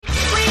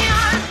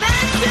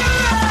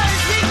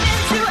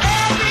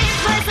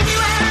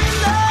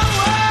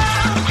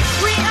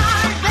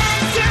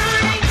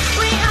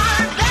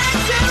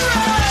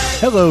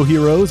Hello,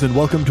 heroes, and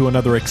welcome to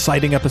another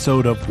exciting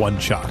episode of One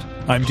Shot.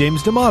 I'm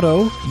James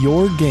D'Amato,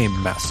 your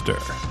Game Master.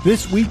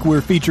 This week we're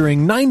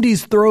featuring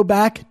 90s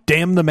throwback,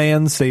 Damn the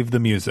Man, Save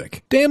the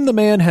Music. Damn the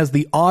Man has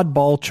the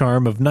oddball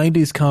charm of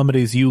 90s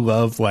comedies you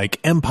love like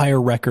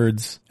Empire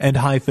Records and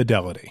High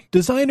Fidelity.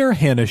 Designer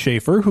Hannah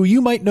Shaffer, who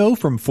you might know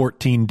from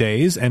 14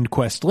 Days and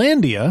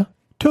Questlandia,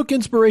 took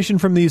inspiration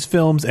from these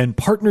films and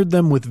partnered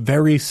them with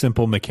very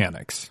simple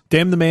mechanics.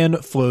 Damn the Man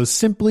flows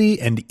simply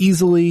and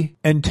easily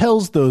and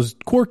tells those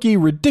quirky,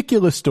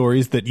 ridiculous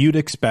stories that you'd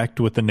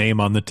expect with the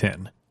name on the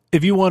tin.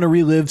 If you want to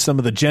relive some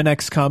of the Gen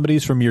X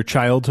comedies from your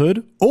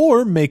childhood,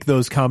 or make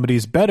those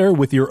comedies better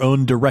with your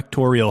own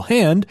directorial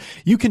hand,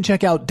 you can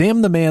check out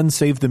Damn the Man,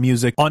 Save the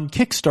Music on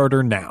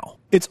Kickstarter now.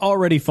 It's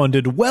already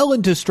funded well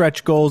into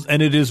stretch goals,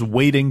 and it is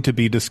waiting to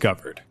be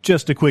discovered.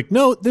 Just a quick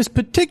note, this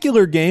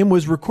particular game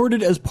was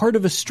recorded as part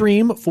of a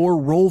stream for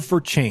Roll for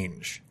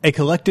Change, a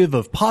collective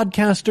of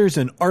podcasters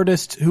and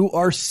artists who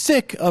are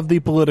sick of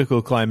the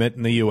political climate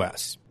in the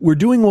US. We're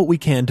doing what we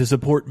can to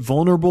support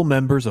vulnerable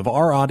members of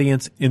our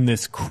audience in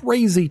this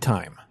crazy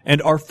time.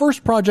 And our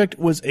first project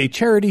was a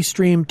charity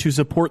stream to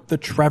support the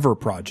Trevor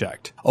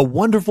Project, a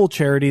wonderful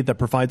charity that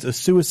provides a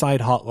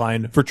suicide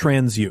hotline for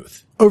trans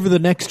youth. Over the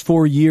next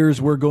 4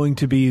 years, we're going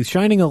to be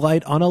shining a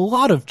light on a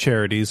lot of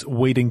charities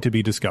waiting to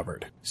be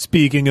discovered.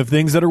 Speaking of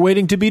things that are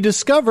waiting to be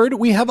discovered,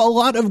 we have a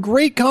lot of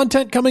great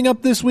content coming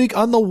up this week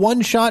on the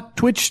One Shot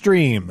Twitch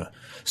stream.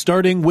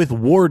 Starting with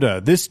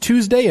Warda this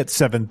Tuesday at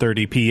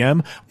 7:30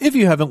 p.m. If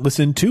you haven't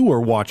listened to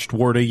or watched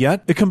Warda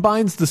yet, it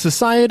combines the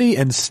society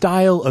and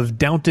style of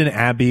Downton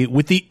Abbey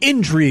with the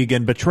intrigue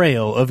and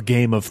betrayal of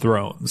Game of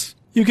Thrones.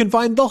 You can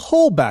find the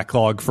whole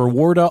backlog for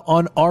Warda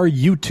on our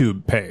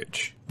YouTube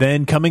page.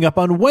 Then coming up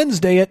on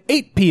Wednesday at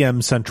 8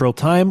 p.m. Central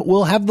Time,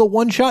 we'll have the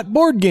One Shot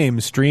board game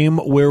stream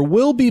where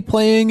we'll be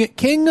playing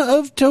King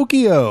of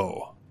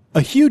Tokyo. A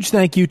huge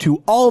thank you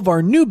to all of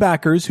our new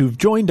backers who've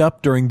joined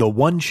up during the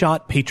One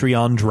Shot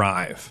Patreon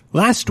drive.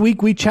 Last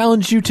week we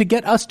challenged you to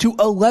get us to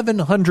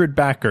 1,100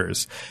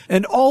 backers,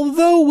 and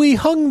although we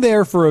hung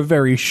there for a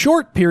very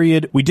short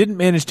period, we didn't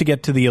manage to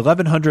get to the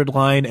 1,100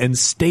 line and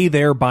stay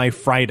there by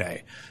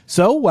Friday.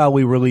 So while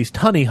we released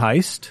Honey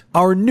Heist,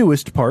 our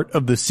newest part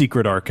of the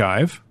Secret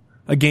Archive,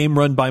 a game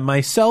run by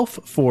myself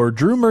for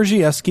Drew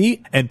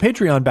Merzieski and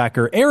Patreon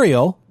backer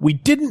Ariel, we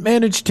didn't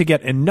manage to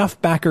get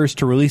enough backers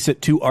to release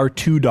it to our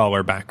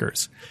 $2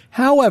 backers.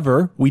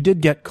 However, we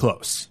did get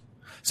close.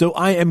 So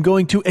I am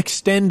going to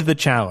extend the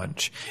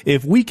challenge.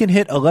 If we can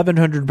hit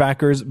 1,100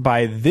 backers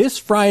by this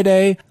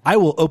Friday, I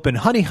will open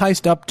Honey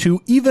Heist up to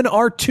even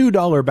our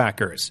 $2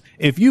 backers.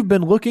 If you've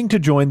been looking to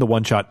join the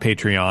One Shot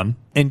Patreon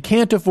and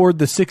can't afford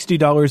the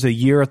 $60 a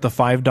year at the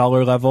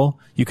 $5 level,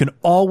 you can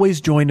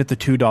always join at the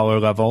 $2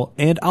 level,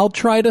 and I'll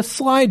try to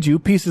slide you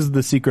pieces of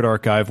the Secret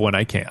Archive when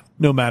I can.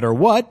 No matter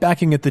what,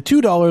 backing at the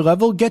 $2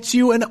 level gets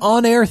you an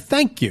on-air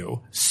thank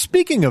you.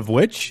 Speaking of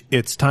which,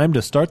 it's time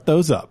to start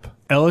those up.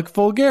 Alec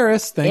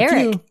Vulgaris, thank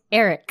you.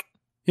 Eric.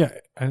 Yeah,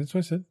 that's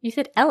what I said. You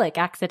said Alec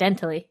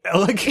accidentally.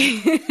 Alec.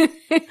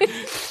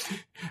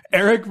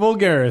 Eric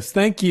Vulgaris,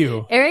 thank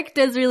you. Eric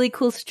does really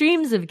cool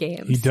streams of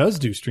games. He does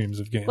do streams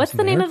of games. What's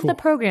the name of the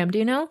program? Do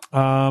you know?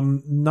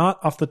 Not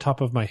off the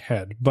top of my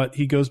head, but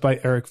he goes by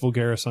Eric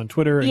Vulgaris on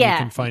Twitter, and you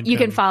can find him. You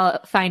can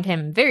find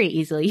him very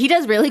easily. He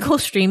does really cool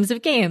streams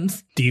of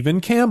games. Stephen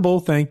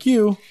Campbell, thank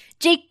you.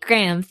 Jake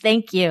Graham,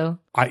 thank you.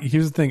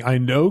 Here's the thing. I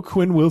know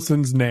Quinn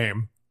Wilson's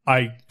name.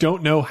 I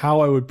don't know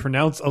how I would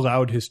pronounce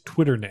aloud his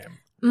Twitter name.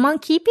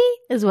 Monkeepy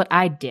is what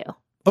I'd do.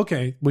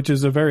 Okay, which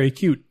is a very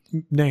cute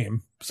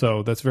name.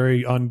 So that's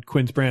very on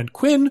Quinn's brand.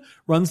 Quinn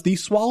runs the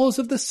Swallows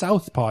of the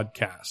South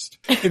podcast.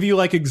 If you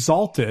like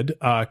Exalted,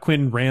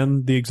 Quinn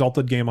ran the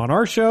Exalted game on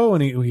our show,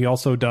 and he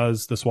also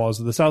does the Swallows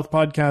of the South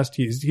podcast.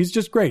 He's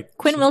just great.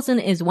 Quinn Wilson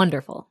is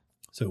wonderful.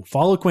 So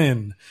follow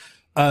Quinn.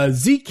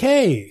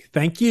 ZK,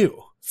 thank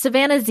you.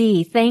 Savannah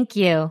Z, thank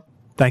you.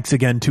 Thanks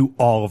again to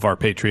all of our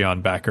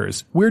Patreon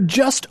backers. We're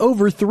just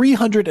over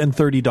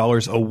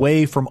 $330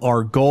 away from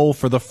our goal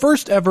for the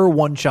first ever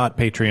one-shot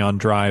Patreon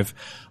drive,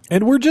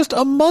 and we're just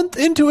a month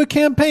into a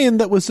campaign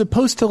that was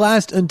supposed to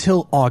last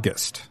until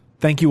August.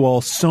 Thank you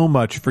all so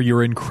much for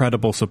your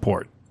incredible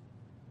support.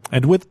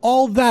 And with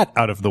all that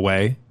out of the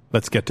way,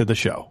 let's get to the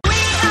show.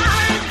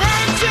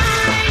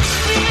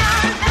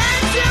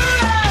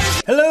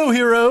 Hello,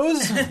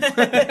 heroes!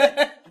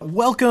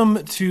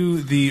 Welcome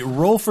to the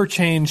Roll for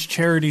Change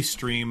charity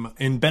stream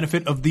in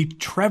benefit of the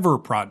Trevor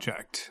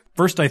Project.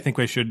 First, I think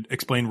I should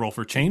explain Roll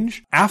for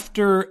Change.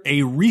 After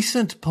a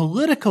recent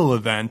political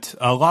event,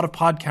 a lot of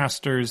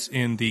podcasters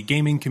in the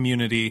gaming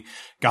community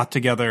got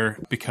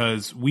together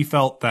because we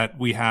felt that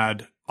we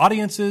had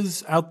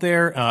audiences out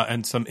there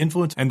and some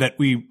influence, and that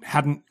we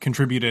hadn't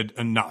contributed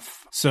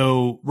enough.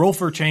 So Roll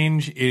for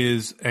Change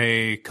is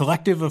a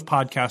collective of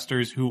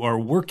podcasters who are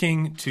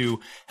working to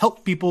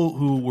help people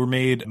who were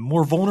made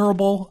more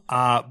vulnerable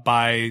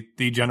by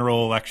the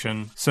general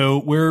election. So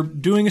we're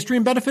doing a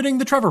stream benefiting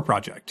the Trevor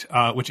Project,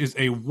 which is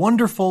a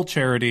wonderful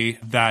charity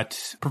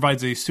that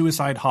provides a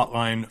suicide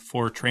hotline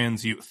for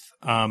trans youth.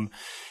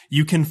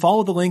 You can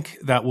follow the link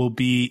that will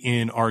be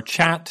in our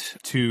chat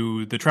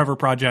to the Trevor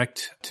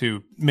Project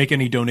to make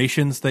any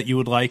donations that you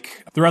would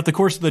like. Throughout the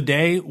course of the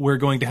day, we're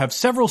going to have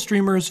several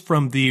streamers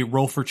from the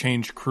Roll for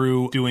Change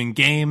crew doing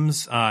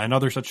games and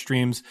other such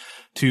streams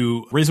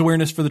to raise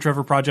awareness for the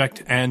Trevor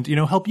Project and,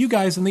 help you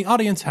guys in the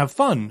audience have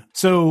fun.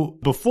 So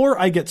before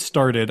I get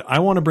started, I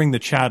want to bring the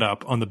chat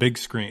up on the big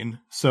screen.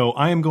 So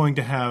I am going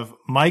to have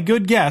my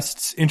good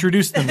guests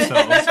introduce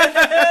themselves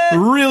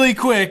really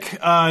quick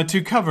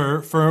to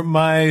cover for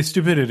my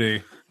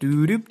stupidity.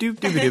 Do you want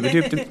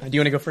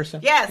to go first?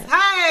 Yes.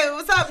 Hi.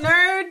 What's up,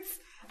 nerds?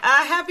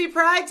 Happy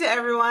Pride to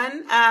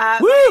everyone.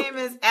 My name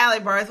is Allie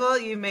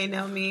Barthwell. You may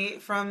know me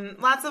from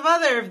lots of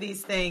other of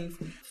these things.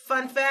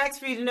 Fun facts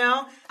for you to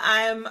know.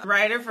 I'm a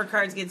writer for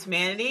Cards Against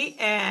Humanity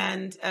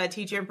and a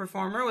teacher and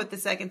performer with the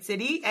Second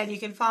City. And you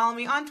can follow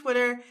me on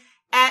Twitter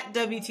at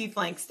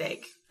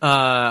WTFlanksteak.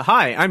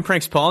 Hi, I'm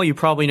Pranks Paul. You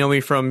probably know me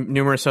from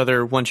numerous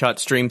other one-shot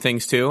stream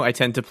things too. I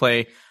tend to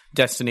play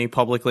Destiny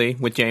publicly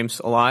with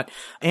James a lot.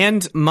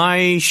 And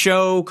my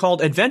show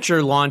called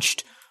Adventure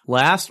launched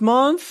last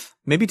month,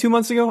 maybe 2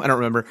 months ago. I don't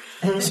remember.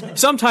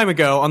 Some time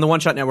ago on the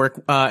One Shot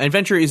Network.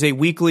 Adventure is a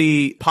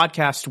weekly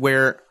podcast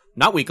where,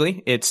 not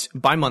weekly, it's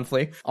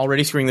bi-monthly.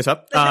 Already screwing this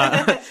up.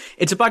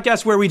 It's a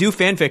podcast where we do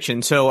fan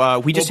fiction. So,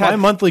 we just have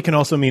bi-monthly can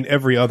also mean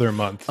every other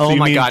month. Oh so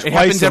my God. It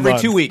happens every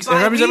 2 weeks. It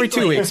happens every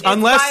 2 weeks. It's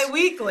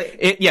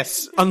bi-weekly.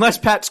 Yes. Unless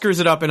Pat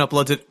screws it up and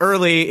uploads it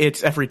early,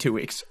 it's every 2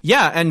 weeks.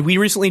 Yeah. And we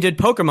recently did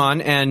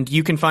Pokemon, and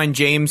you can find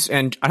James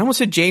and I almost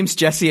said James,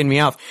 Jesse, and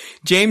Meowth.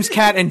 James,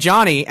 Cat, and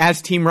Johnny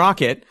as Team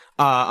Rocket.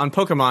 On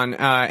Pokemon,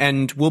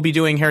 and we'll be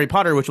doing Harry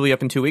Potter, which will be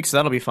up in 2 weeks, so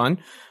that'll be fun.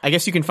 I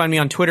guess you can find me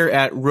on Twitter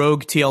at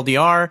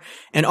RogueTLDR,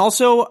 and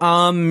also,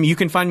 you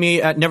can find me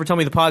at Never Tell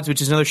Me the Pods,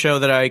 which is another show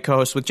that I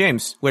co-host with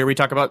James, where we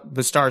talk about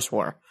the Stars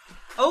War.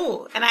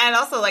 Oh, and I'd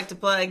also like to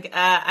plug,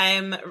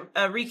 I'm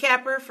a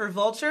recapper for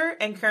Vulture,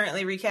 and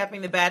currently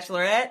recapping The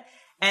Bachelorette,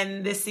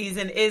 and this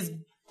season is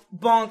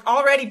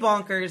already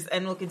bonkers,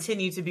 and will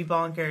continue to be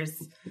bonkers.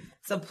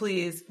 So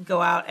please go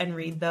out and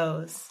read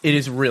those. It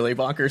is really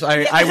bonkers.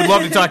 I would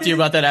love to talk to you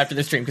about that after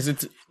the stream because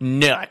it's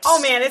nuts.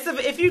 Oh man,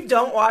 if you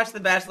don't watch The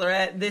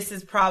Bachelorette, this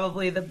is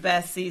probably the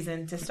best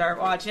season to start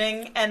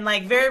watching. And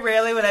very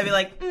rarely would I be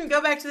like,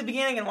 go back to the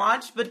beginning and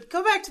watch, but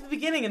go back to the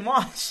beginning and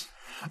watch.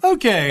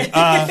 Okay,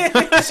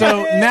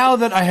 so now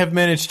that I have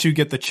managed to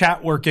get the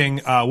chat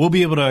working, we'll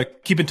be able to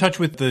keep in touch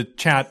with the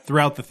chat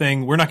throughout the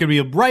thing. We're not going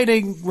to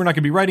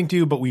be writing to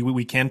you, but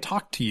we can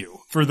talk to you.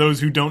 For those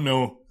who don't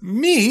know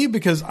me,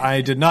 because I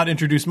did not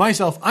introduce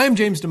myself, I'm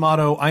James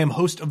D'Amato. I am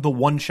host of the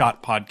One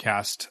Shot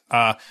podcast.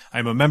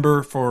 I'm a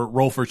member for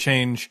Roll for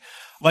Change.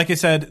 Like I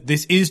said,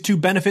 this is to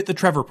benefit the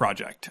Trevor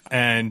Project,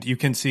 and you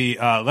can see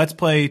Let's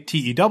Play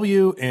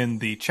TEW in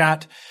the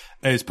chat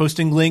is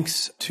posting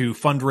links to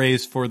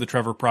fundraise for the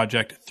Trevor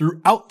Project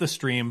throughout the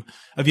stream.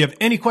 If you have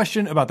any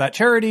question about that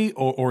charity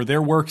or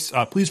their works,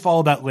 please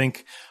follow that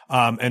link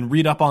and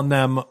read up on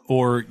them.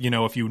 Or,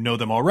 if you know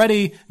them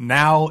already,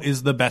 now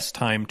is the best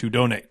time to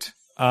donate.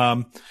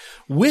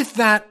 With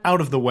that out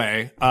of the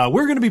way,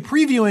 we're going to be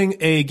previewing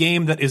a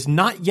game that is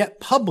not yet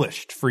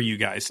published for you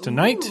guys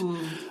tonight.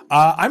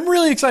 I'm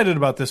really excited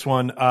about this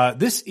one.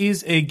 This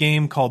is a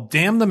game called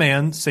Damn the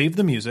Man, Save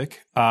the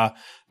Music,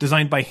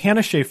 designed by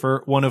Hannah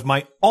Schaefer, one of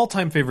my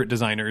all-time favorite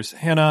designers.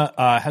 Hannah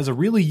has a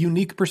really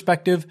unique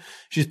perspective.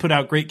 She's put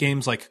out great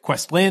games like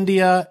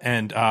Questlandia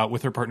and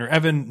with her partner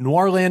Evan,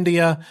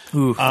 Noirlandia.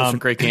 Ooh, those are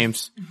great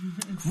games.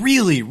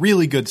 Really,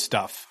 really good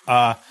stuff.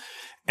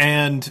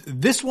 And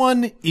this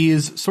one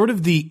is sort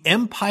of the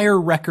Empire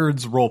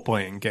Records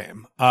role-playing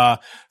game.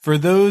 For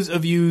those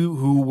of you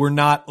who were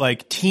not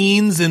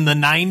teens in the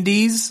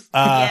 90s.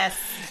 Yes.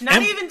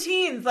 Not even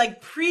teens,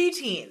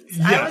 pre-teens.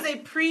 Yeah. I was a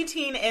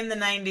pre-teen in the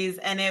 90s,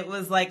 and it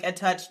was a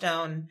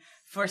touchstone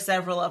for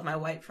several of my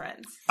white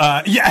friends.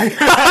 Yeah.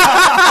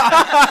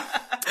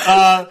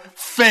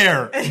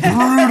 Fair.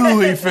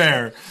 Brutally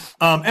fair.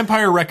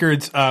 Empire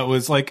Records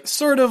was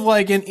sort of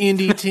like an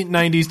indie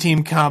 90s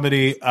teen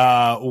comedy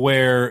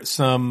where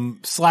some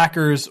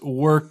slackers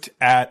worked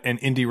at an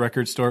indie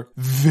record store.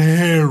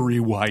 Very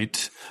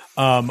white.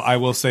 I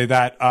will say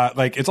that.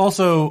 It's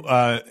also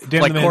Corin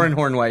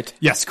Hornwhite.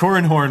 Yes,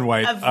 Corin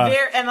Hornwhite.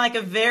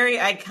 A very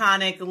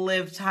iconic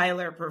Liv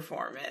Tyler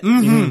performance.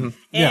 Mm-hmm.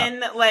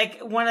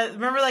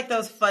 Remember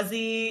those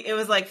fuzzy, it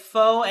was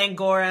faux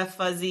Angora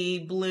fuzzy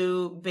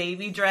blue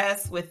baby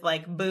dress with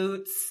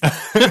boots,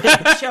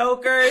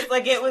 chokers.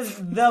 It was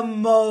the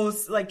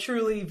most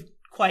truly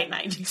quite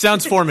 90s.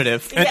 Sounds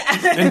formative.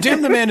 And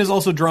Damn the Man is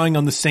also drawing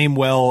on the same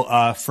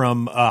well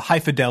from High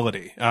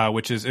Fidelity,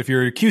 which is, if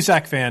you're a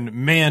Cusack fan,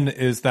 man,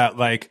 is that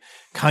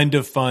kind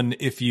of fun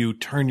if you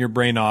turn your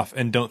brain off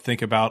and don't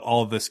think about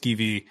all the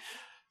skeevy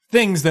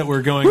things that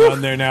were going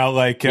on there now.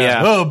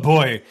 Oh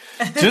boy,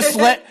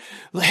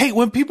 hey,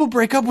 when people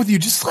break up with you,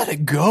 just let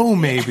it go,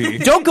 maybe.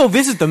 Don't go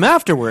visit them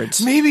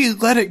afterwards. Maybe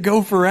let it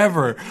go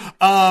forever.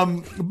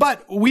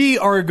 But we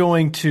are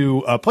going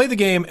to play the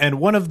game, and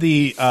one of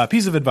the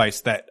piece of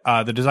advice that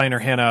the designer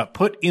Hannah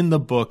put in the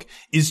book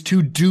is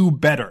to do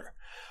better.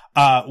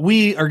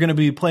 we are going to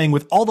be playing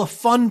with all the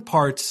fun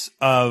parts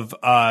of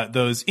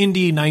those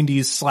indie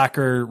 90s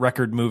slacker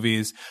record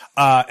movies,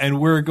 and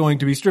we're going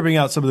to be stripping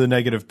out some of the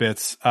negative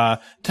bits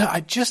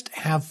to just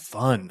have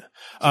fun.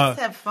 Just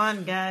have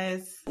fun,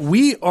 guys.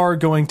 We are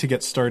going to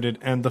get started,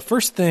 and the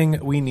first thing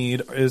we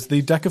need is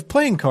the deck of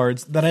playing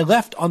cards that I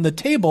left on the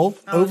table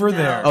over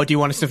there. Oh, do you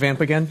want us to vamp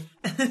again?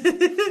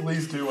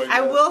 Please do.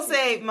 I will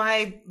say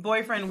my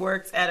boyfriend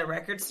works at a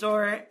record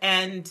store,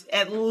 and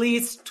at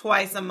least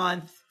twice a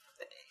month,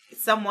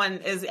 someone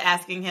is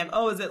asking him,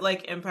 "Oh, is it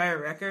like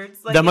Empire Records?"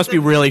 Like, That must be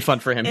really fun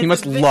for him. He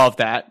must love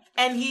that.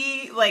 And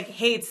he like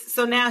hates.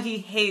 So now he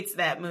hates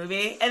that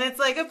movie, and it's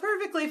like a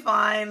perfectly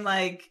fine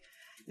like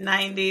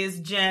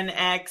 90s Gen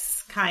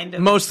X kind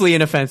of Mostly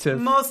inoffensive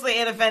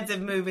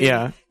movie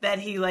that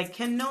he like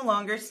can no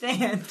longer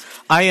stand.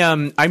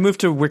 I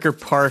moved to Wicker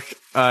Park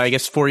I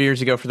guess 4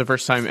 years ago for the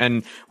first time,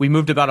 and we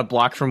moved about a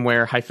block from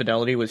where High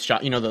Fidelity was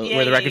shot,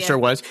 where the record store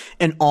was,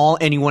 and all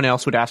anyone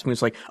else would ask me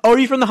was like, "Oh, are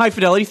you from the High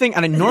Fidelity thing?"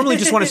 And I normally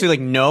just want to say like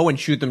no and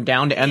shoot them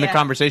down to end the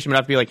conversation, but I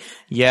have to be like,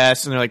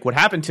 "Yes," and they're like, "What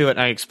happened to it?"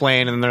 And I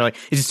explain, and then they're like,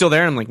 "Is it still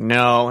there?" And I'm like,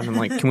 "No," and I'm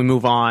like, "Can we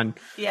move on?"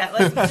 Yeah,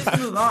 let's just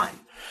move on.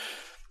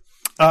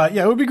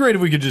 Yeah, it would be great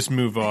if we could just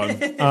move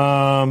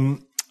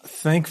on.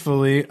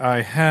 Thankfully,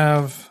 I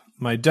have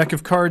my deck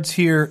of cards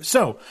here.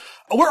 So,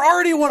 we're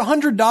already at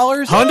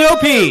 $100. Hundo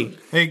P!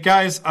 Hey,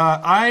 guys,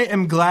 I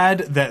am glad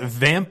that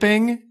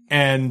vamping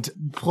and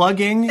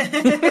plugging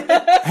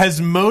has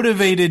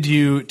motivated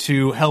you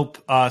to help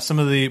some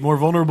of the more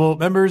vulnerable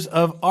members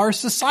of our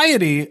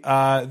society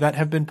that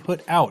have been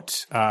put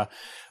out.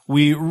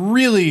 We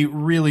really,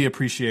 really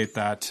appreciate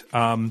that.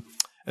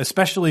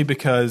 Especially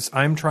because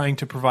I'm trying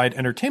to provide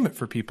entertainment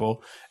for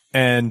people,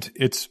 and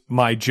it's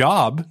my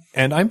job,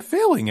 and I'm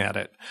failing at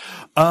it.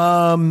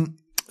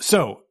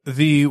 So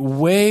the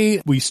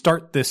way we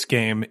start this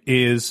game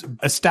is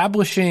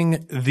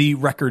establishing the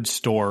record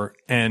store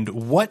and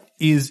what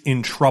is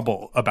in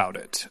trouble about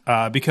it.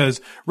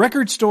 Because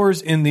record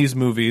stores in these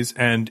movies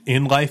and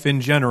in life in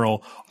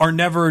general are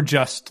never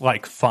just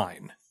like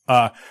fine.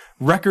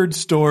 Record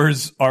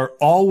stores are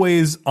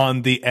always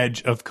on the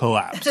edge of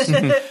collapse.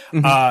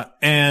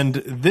 And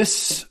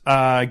this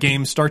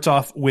game starts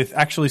off with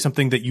actually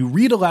something that you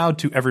read aloud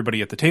to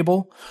everybody at the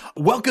table.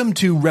 Welcome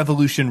to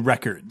Revolution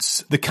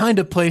Records, the kind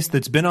of place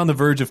that's been on the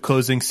verge of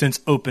closing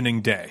since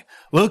opening day.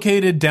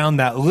 Located down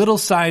that little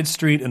side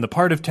street in the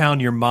part of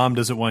town your mom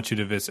doesn't want you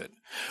to visit.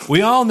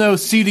 We all know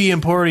CD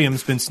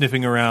Emporium's been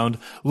sniffing around,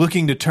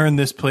 looking to turn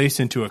this place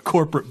into a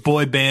corporate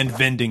boy band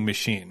vending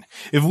machine.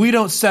 If we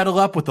don't settle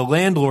up with the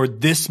landlord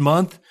this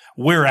month,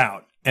 we're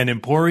out, and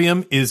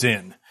Emporium is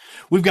in.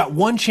 We've got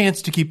one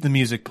chance to keep the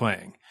music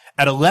playing.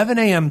 At 11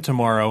 a.m.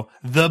 tomorrow,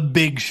 the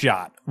Big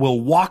Shot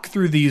will walk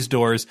through these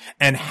doors,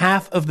 and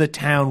half of the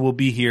town will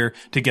be here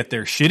to get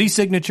their shitty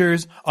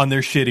signatures on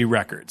their shitty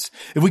records.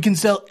 If we can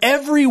sell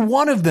every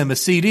one of them a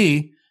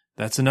CD,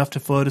 that's enough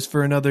to float us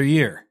for another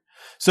year.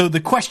 So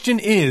the question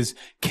is,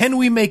 can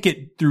we make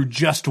it through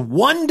just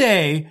one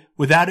day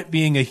without it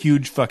being a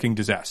huge fucking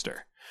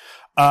disaster?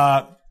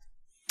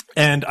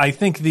 And I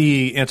think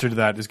the answer to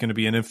that is going to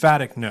be an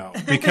emphatic no,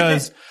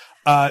 because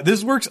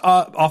this works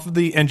off of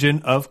the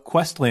engine of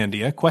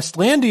Questlandia.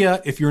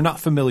 Questlandia, if you're not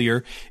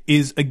familiar,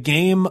 is a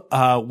game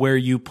where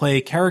you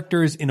play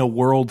characters in a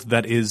world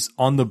that is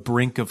on the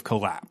brink of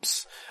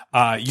collapse.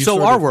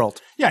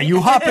 World. Yeah,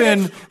 you hop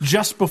in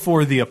just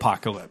before the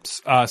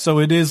apocalypse. So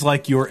it is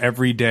like your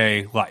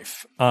everyday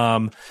life.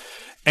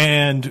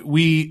 And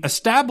we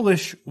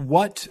establish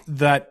what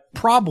that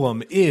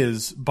problem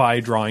is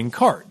by drawing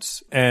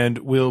cards. And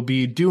we'll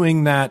be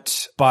doing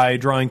that by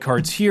drawing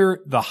cards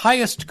here. The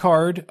highest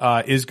card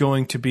is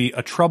going to be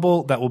a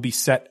trouble that will be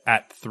set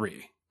at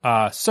 3.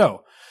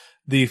 So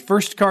the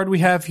first card we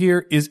have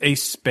here is a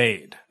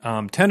spade.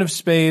 10 of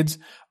spades.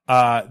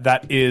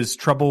 That is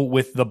trouble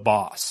with the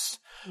boss.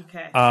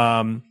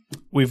 Okay.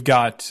 We've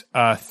got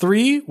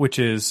 3, which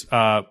is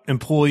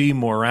employee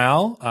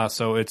morale.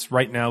 So it's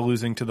right now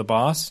losing to the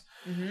boss.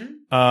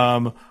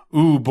 Mm-hmm.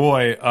 Ooh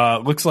boy.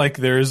 Looks like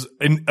there's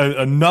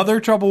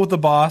another trouble with the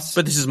boss.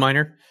 But this is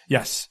minor.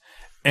 Yes.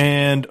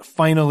 And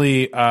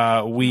finally,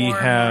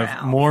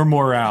 more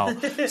morale.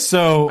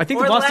 So I think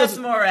or the boss less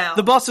morale.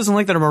 The boss doesn't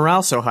like that our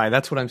morale's so high.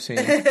 That's what I'm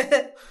seeing.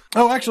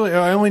 Oh, actually,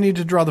 I only need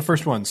to draw the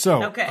first one.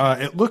 So,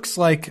 it looks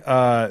like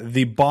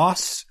the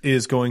boss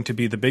is going to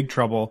be the big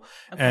trouble,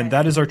 and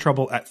that is our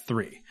trouble at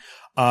 3.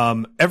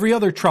 Every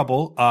other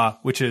trouble,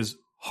 which is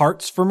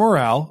hearts for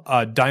morale,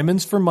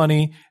 diamonds for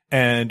money,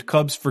 and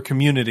clubs for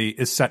community,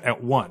 is set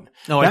at 1.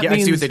 Oh, I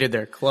see what they did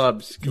there.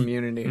 Clubs,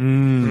 community.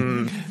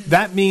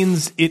 That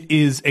means it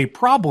is a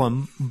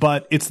problem,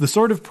 but it's the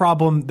sort of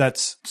problem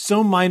that's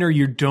so minor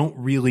you don't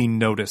really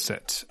notice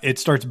it. It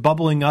starts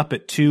bubbling up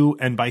at 2,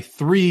 and by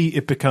 3,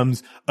 it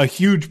becomes a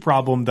huge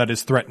problem that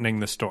is threatening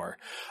the store.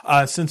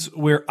 Since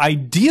we're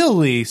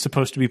ideally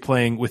supposed to be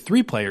playing with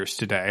 3 players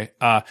today,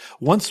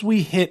 once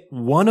we hit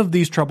one of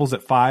these troubles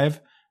at 5,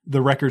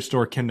 the record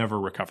store can never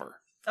recover.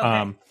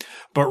 Okay.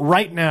 But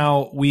right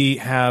now we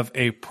have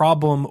a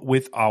problem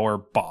with our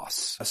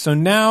boss. So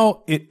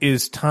now it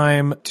is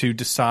time to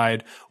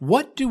decide,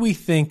 what do we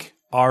think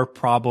our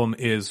problem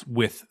is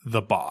with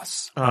the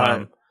boss?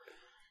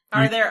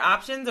 Are there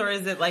options, or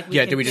is it like we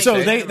Yeah, can do we just pick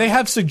So say- they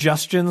have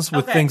suggestions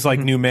with Okay. things like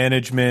new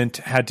management,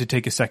 had to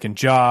take a second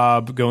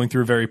job, going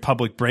through a very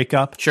public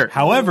breakup. Sure.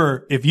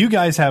 However, if you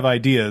guys have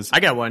ideas, I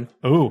got one.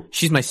 oh,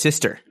 She's my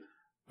sister.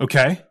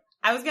 okay.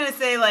 I was gonna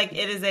say like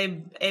it is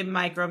a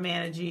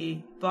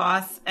micromanagey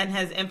boss and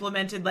has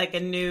implemented like a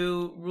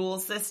new rule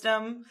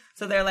system,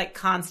 so they're like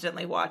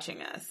constantly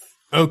watching us.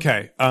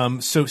 Okay.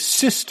 So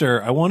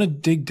sister, I want to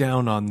dig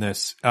down on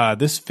this.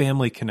 This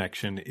family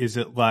connection. Is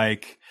it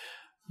like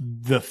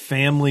the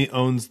family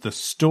owns the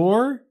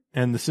store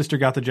and the sister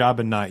got the job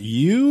and not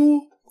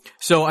you?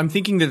 So I'm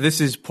thinking that this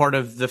is part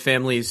of the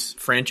family's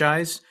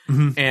franchise,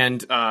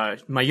 and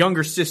my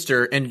younger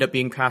sister ended up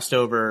being passed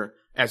over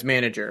as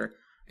manager,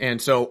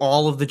 and so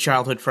all of the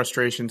childhood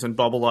frustrations and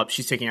bubble up,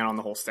 she's taking out on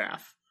the whole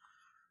staff.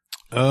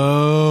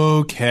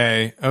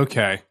 Okay.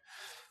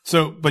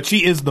 So, but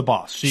she is the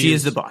boss. She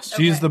is the boss.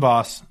 She is Okay. the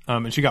boss.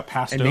 And she got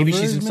passed And over. maybe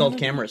she's as installed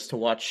manager? cameras to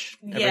watch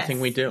everything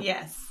we do.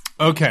 Yes.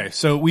 Okay,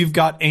 so we've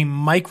got a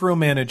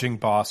micromanaging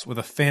boss with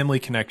a family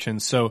connection.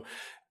 So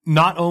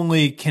not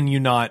only can you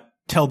not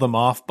tell them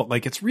off, but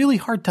like it's really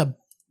hard to,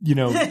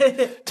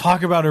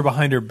 talk about her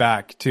behind her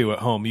back too at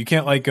home. You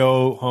can't like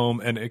go home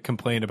and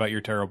complain about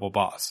your terrible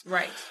boss.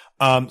 Right.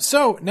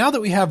 So now that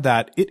we have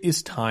that, it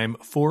is time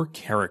for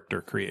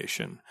character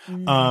creation.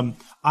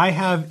 I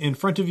have in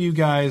front of you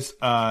guys,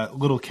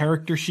 little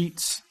character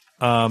sheets.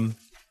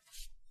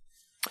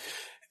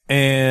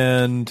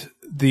 And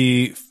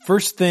the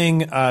first thing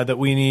that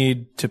we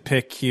need to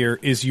pick here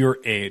is your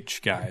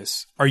age,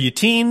 guys. Are you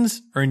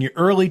teens or in your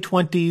early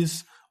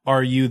 20s?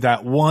 Are you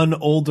that one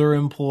older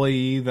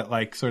employee that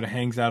like sort of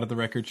hangs out at the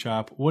record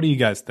shop? What do you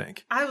guys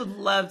think? I would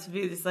love to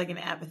be this like an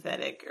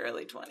apathetic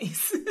early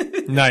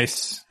 20s.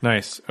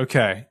 Nice.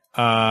 Okay.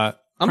 I'm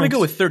going to go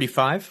with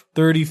 35.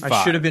 35.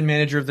 I should have been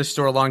manager of this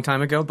store a long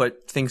time ago,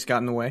 but things got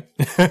in the way.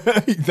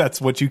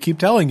 That's what you keep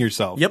telling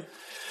yourself. Yep.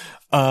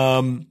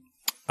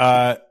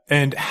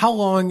 And how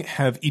long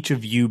have each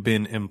of you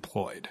been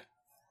employed?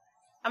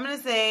 I'm going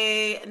to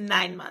say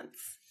 9 months.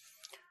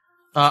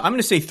 I'm going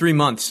to say 3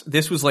 months.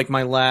 This was like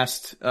my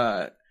last,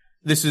 at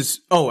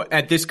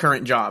this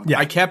current job. Yeah.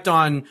 I kept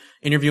on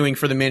interviewing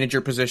for the manager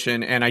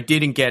position and I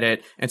didn't get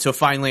it. And so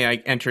finally I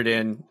entered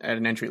in at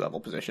an entry level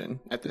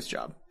position at this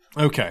job.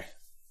 Okay.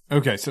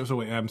 So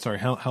wait, I'm sorry.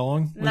 How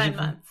long? was 9 it?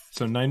 months.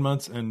 So 9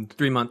 months and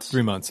 3 months.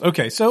 3 months.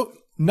 Okay. So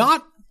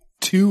not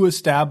too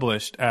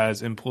established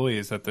as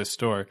employees at this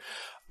store.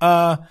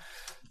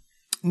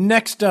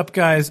 Next up,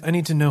 guys, I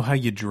need to know how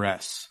you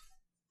dress.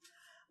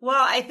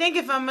 Well, I think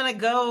if I'm going to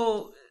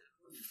go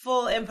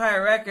full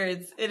Empire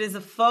Records, it is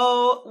a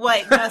faux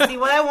white. Now, see,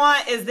 what I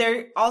want is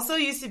there also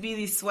used to be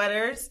these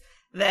sweaters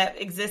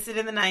that existed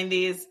in the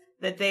 90s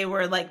that they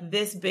were like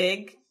this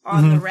big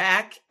on the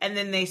rack and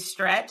then they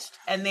stretched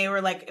and they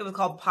were like, it was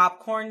called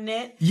popcorn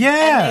knit.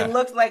 Yeah. And they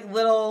looked like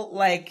little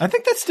like, I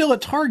think that's still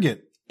at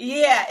Target.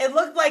 yeah, it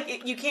looked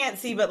like you can't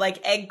see, but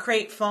like egg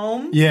crate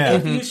foam. Yeah.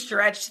 If you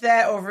stretched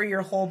that over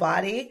your whole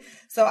body.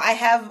 So I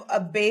have a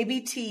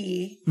baby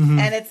tee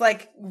and it's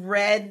like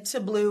red to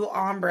blue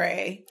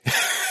ombre.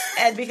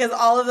 And because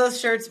all of those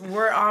shirts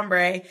were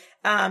ombre.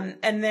 And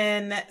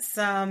then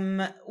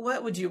some,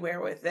 what would you wear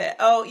with it?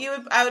 Oh,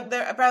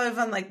 I probably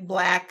found like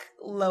black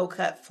low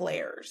cut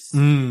flares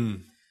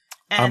and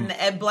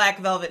a black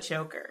velvet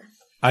choker.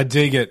 I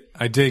dig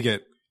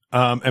it.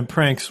 And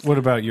Pranks, what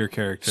about your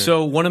character?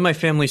 So one of my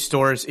family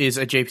stores is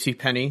a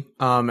JCPenney.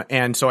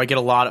 And so I get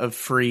a lot of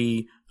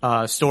free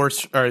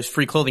stores or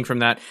free clothing from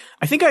that.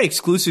 I think I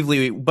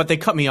exclusively, but they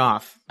cut me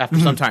off after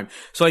some time.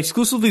 So I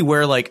exclusively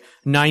wear like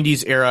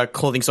 90s era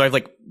clothing. So I have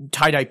like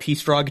tie-dye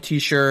Peace Frog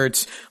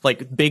t-shirts,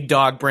 like Big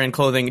Dog brand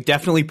clothing,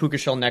 definitely puka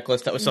shell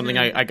necklace. That was something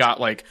I got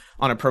like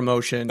on a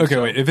promotion. Okay,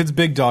 So- wait. If it's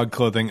Big Dog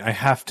clothing, I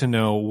have to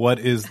know what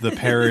is the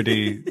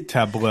parody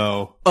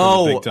tableau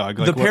for the Big Dog.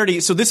 Like, the parody.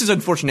 So this is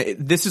unfortunate.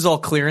 This is all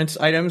clearance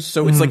items.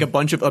 So it's like a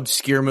bunch of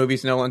obscure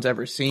movies no one's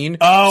ever seen.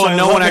 Oh, so I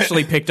no love one it.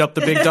 actually picked up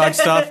the Big Dog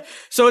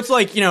stuff. So it's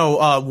like,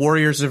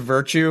 Warriors of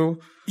Virtue,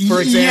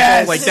 for example.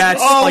 Yes! Like that's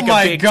oh like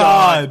my a Big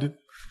God. Dog.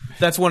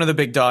 That's one of the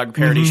Big Dog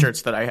parody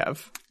shirts that I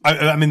have.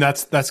 I mean,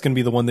 that's going to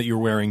be the one that you're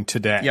wearing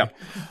today. Yep.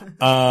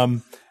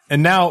 And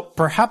now,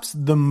 perhaps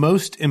the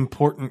most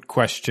important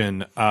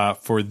question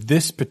for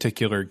this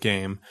particular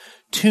game,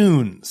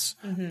 tunes.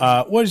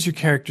 What is your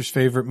character's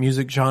favorite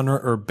music genre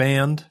or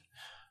band?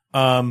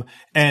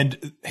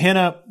 And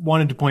Hannah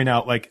wanted to point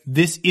out, like,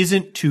 this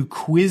isn't to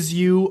quiz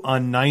you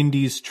on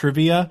 90s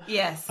trivia.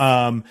 Yes.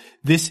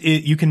 This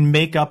is, you can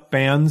make up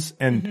bands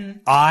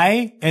and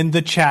I and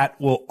the chat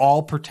will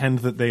all pretend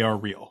that they are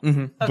real.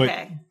 But,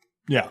 Okay.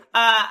 yeah.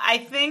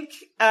 I think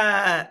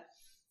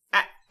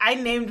I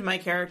named my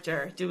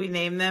character. Do we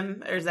name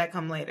them or does that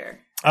come later?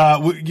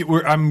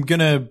 I'm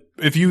gonna.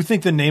 If you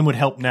think the name would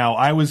help now,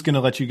 I was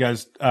gonna let you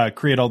guys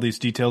create all these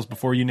details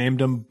before you named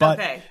them. But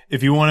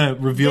if you want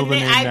to reveal the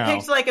name now, I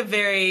picked like a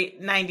very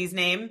 90s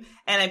name,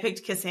 and I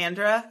picked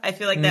Cassandra. I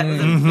feel like that was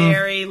a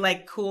very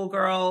like cool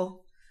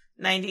girl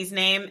 90s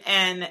name,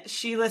 and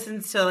she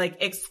listens to like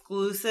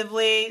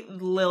exclusively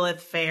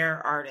Lilith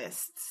Fair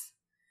artists.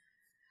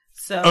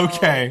 So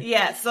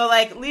yeah, so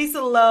like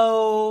Lisa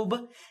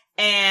Loeb.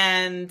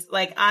 And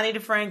like Ani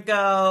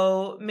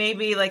DeFranco,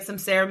 maybe like some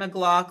Sarah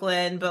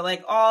McLachlan, but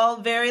like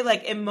all very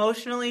like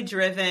emotionally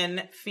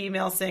driven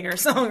female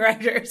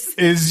singer-songwriters.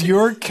 Is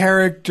your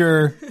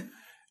character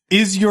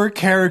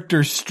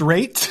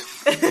straight?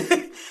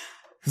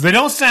 They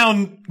don't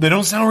sound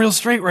real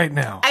straight right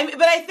now.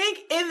 But I think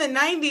in the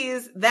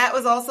 90s that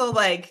was also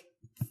like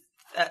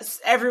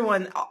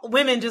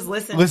women just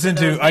listen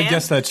to I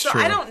guess that's true.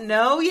 I don't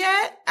know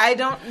yet. I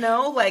don't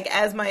know like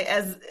as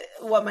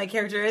what my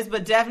character is,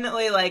 but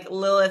definitely like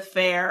Lilith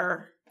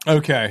Fair.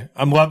 Okay.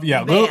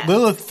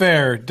 Lilith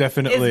Fair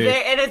definitely.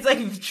 And it's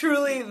like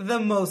truly the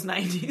most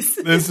 90s.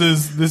 This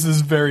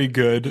is very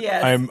good.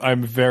 Yes.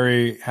 I'm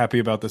very happy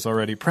about this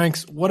already.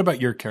 Pranks, what about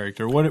your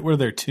character? What are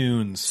their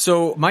tunes?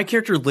 So my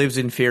character lives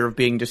in fear of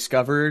being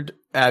discovered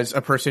as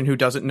a person who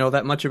doesn't know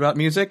that much about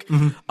music.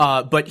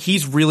 But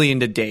he's really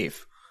into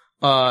Dave.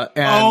 And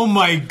oh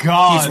my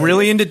God. He's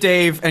really into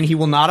Dave, and he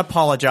will not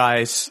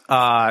apologize.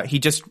 He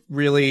just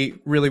really.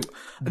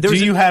 Do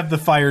you have the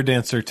fire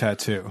dancer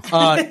tattoo?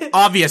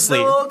 Obviously.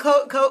 The little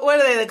what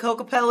are they? The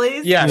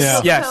Cocapellis?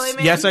 Yes, yeah.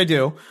 Yes, I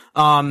do.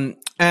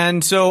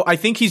 And so I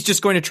think he's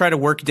just going to try to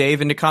work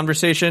Dave into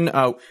conversation.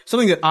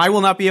 Something that I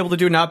will not be able to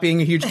do, not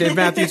being a huge Dave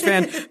Matthews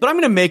fan. But I'm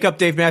going to make up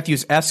Dave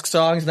Matthews-esque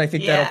songs, and I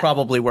think that'll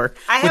probably work.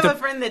 I have a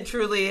friend that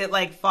truly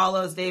like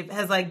follows Dave,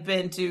 has like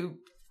been to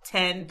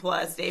 10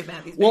 plus Dave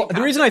Matthews. Well,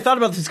 the reason I thought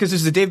about this is because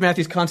there's a Dave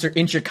Matthews concert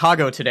in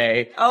Chicago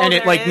today, and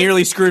it like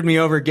nearly screwed me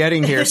over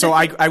getting here. So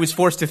I was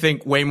forced to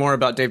think way more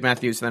about Dave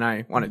Matthews than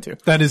I wanted to.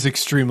 That is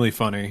extremely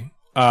funny.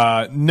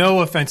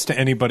 No offense to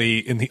anybody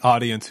in the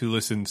audience who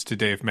listens to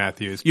Dave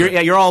Matthews.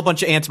 You're all a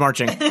bunch of ants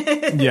marching.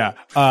 Yeah.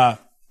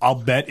 I'll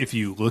bet if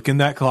you look in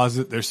that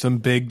closet, there's some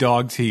big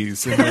dog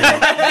tees in there.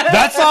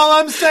 That's all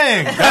I'm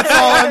saying.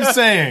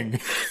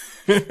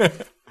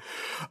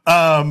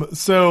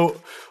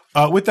 So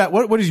with that,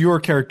 what is your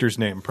character's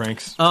name,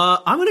 Pranks?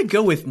 I'm going to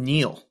go with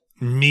Neil.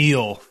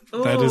 Neil.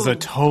 Ooh. That is a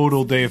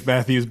total Dave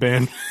Matthews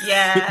Band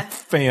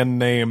fan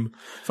name.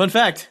 Fun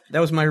fact, that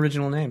was my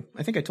original name.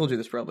 I think I told you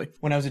this probably.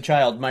 When I was a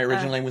child, my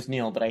original name was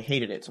Neil, but I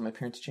hated it, so my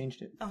parents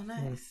changed it. Oh,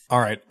 nice. All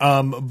right.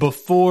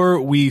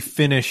 Before we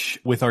finish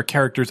with our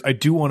characters, I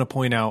do want to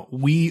point out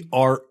we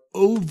are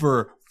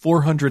over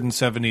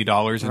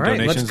 $470 in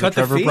donations to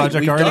Trevor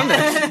Project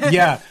already.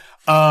 Yeah.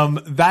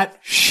 That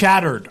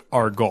shattered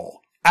our goal.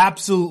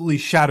 Absolutely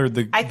shattered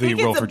the I think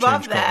Roll it's for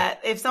above Change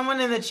that. goal. If someone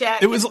in the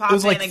chat it was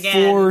like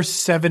again,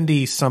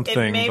 470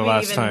 something the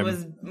last time. It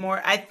was more.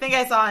 I think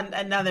I saw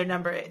another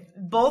number.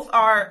 Both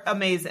are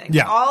amazing.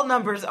 Yeah. All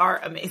numbers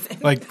are amazing.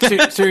 Like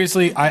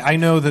seriously, I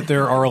know that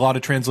there are a lot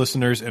of trans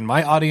listeners in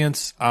my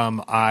audience.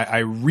 I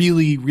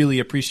really, really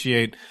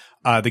appreciate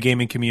the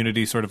gaming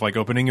community sort of like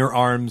opening your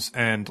arms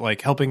and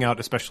like helping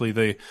out, especially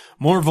the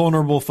more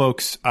vulnerable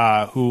folks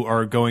who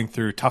are going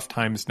through tough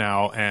times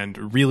now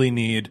and really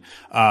need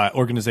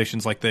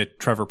organizations like the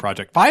Trevor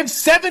Project.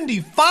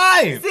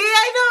 575! See,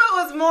 I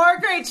knew it was more.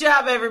 Great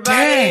job,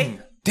 everybody.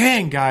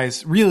 Dang,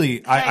 guys.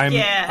 Really,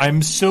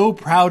 I'm so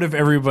proud of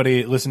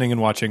everybody listening and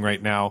watching right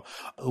now.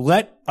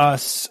 Let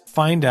us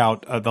find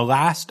out the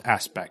last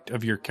aspect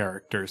of your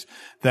characters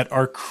that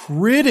are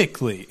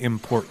critically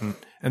important,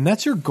 and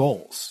that's your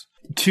goals.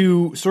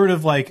 To sort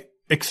of like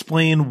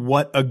explain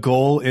what a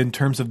goal in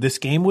terms of this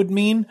game would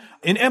mean.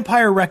 In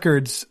Empire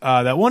Records,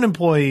 that one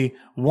employee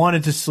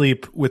wanted to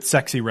sleep with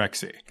Sexy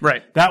Rexy.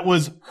 Right. That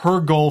was her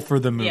goal for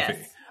the movie.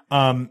 Yes.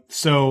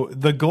 So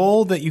the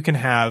goal that you can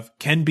have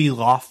can be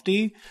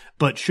lofty,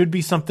 but should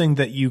be something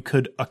that you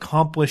could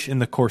accomplish in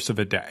the course of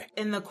a day.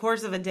 In the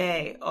course of a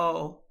day.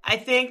 Oh, I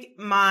think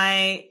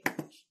my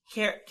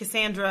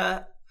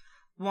Cassandra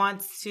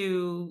wants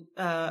to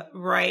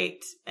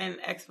write an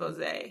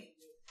expose.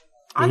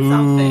 On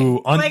something.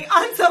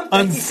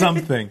 On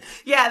something.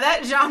 Yeah,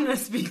 that genre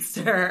speaks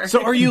to her.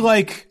 So are you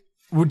like,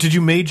 did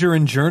you major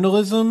in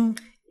journalism?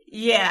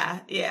 Yeah.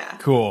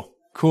 Cool.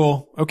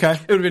 Okay.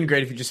 It would have been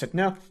great if you just said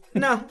no.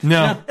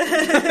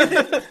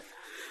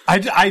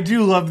 I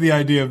do love the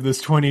idea of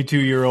this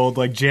 22-year-old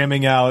like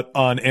jamming out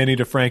on Ani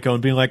DeFranco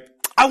and being like,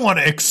 I want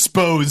to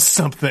expose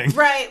something.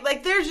 Right.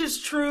 Like there's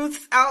just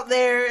truths out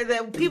there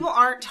that people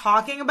aren't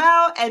talking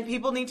about and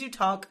people need to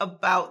talk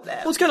about them.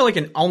 Well, it's kind of like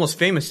an Almost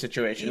Famous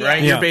situation,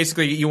 right? Yeah. You're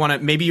basically, you want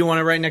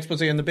to write an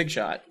expose on The Big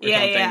Shot or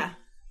something. Yeah.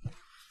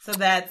 So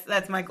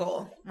that's my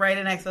goal. Write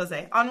an expose.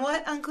 On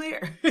what?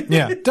 Unclear.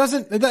 Yeah.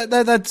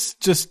 That's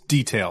just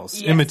details.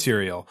 Yes.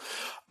 Immaterial.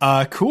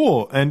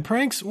 Cool. And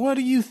Pranks, what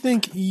do you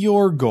think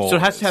your goal So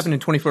it has is? to happen in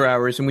 24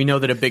 hours, and we know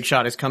that a big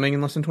shot is coming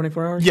in less than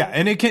 24 hours? Yeah,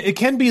 and it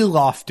can be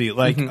lofty.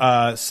 Like,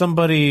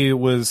 somebody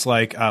was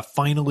like,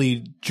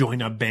 finally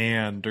join a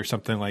band or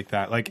something like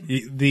that. Like,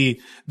 the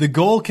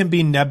goal can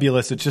be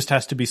nebulous. It just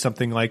has to be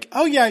something like,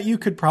 oh yeah, you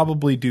could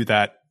probably do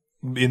that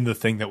in the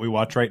thing that we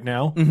watch right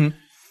now.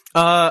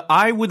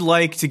 I would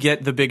like to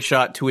get the big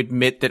shot to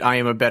admit that I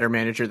am a better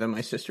manager than my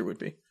sister would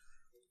be.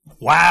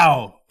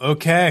 Wow.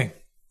 Okay.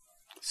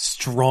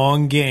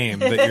 Strong game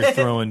that you're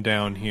throwing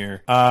down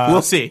here.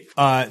 We'll see.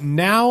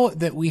 Now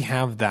that we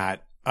have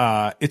that,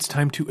 it's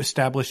time to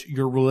establish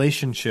your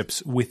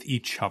relationships with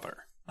each other.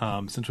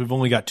 Since we've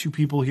only got 2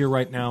 people here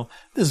right now,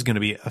 this is going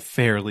to be a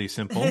fairly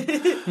simple.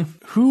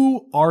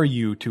 Who are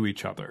you to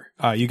each other?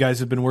 You guys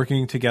have been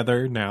working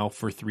together now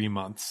for 3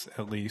 months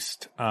at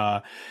least.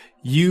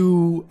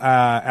 You,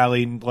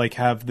 Allie, like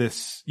have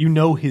this, you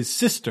know his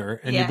sister,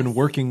 and Yes. you've been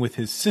working with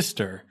his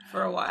sister.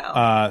 For a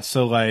while.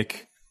 So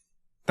like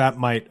that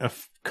might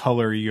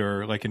color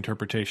your like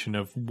interpretation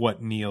of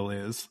what Neil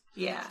is.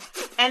 Yeah.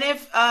 And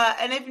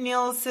if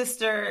Neil's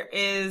sister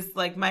is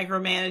like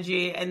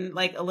micromanaging and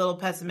like a little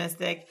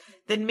pessimistic,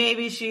 then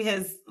maybe she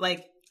has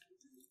like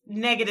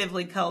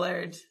negatively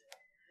colored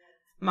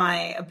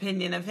my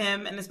opinion of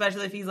him, and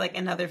especially if he's like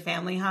another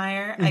family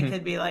hire, I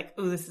could be like,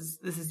 "Ooh, this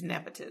is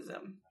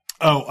nepotism."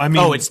 Oh, I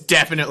mean, It's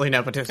definitely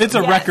nepotism. it's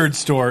a Yes. record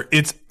store.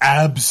 It's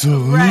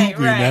absolutely Right.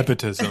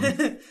 nepotism.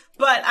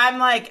 But I'm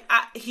like,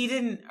 he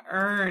didn't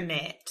earn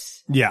it,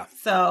 Yeah.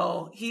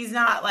 so he's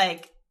not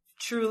like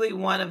truly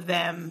one of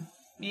them,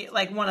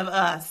 like one of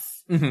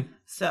us.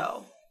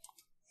 So.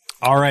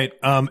 All right.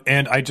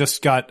 And I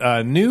just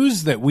got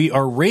news that we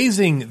are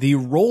raising the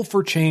Roll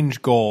for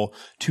Change goal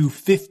to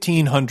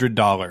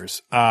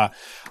 $1,500.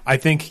 I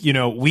think,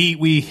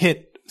 we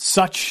hit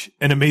such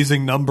an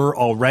amazing number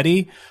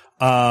already.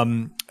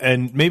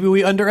 And maybe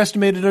we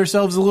underestimated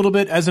ourselves a little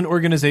bit as an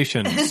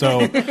organization.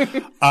 So,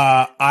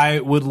 I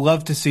would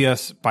love to see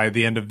us by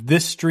the end of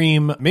this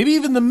stream, maybe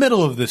even the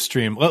middle of this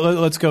stream.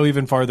 Let's go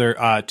even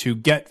farther, to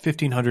get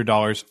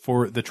 $1,500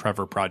 for the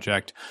Trevor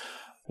Project.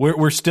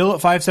 We're still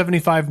at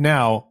 575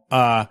 now.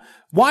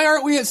 Why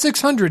aren't we at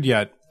 600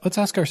 yet? Let's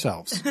ask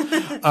ourselves.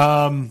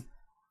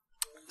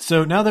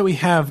 So now that we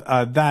have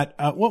that,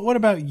 what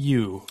about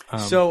you?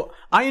 So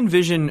I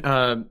envision,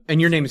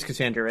 and your name is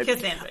Cassandra, right?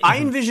 Cassandra. I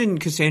envision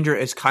Cassandra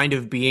as kind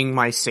of being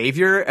my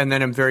savior, and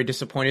then I'm very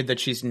disappointed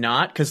that she's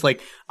not, because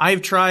like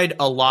I've tried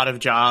a lot of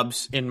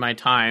jobs in my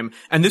time,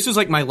 and this was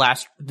my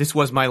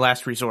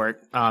last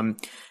resort.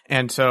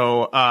 And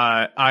so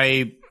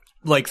I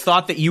like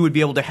thought that you would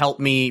be able to help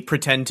me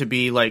pretend to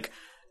be like,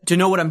 to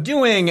know what I'm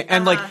doing.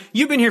 And like,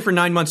 you've been here for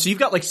 9 months, so you've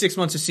got like 6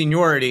 months of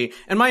seniority.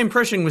 And my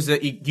impression was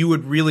that you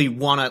would really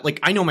want to,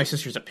 like, I know my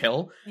sister's a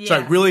pill. So I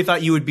Yeah. really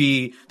thought you would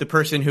be the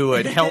person who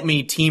would help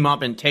me team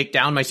up and take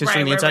down my sister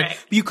on the inside. Right.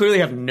 But you clearly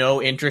have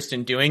no interest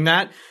in doing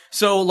that.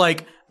 So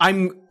like,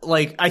 I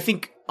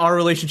think our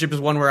relationship is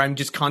one where I'm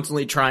just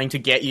constantly trying to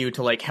get you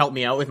to like help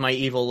me out with my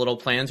evil little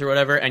plans or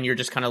whatever. And you're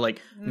just kind of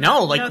like,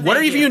 no, like, No, what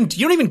are thank you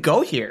don't even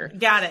go here.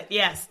 Got it.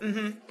 Yes.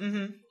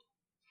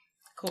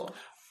 Cool.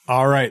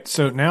 All right.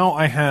 So now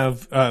I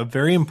have a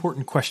very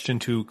important question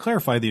to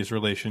clarify these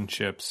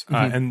relationships.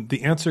 And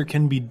the answer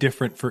can be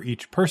different for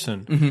each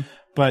person.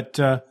 But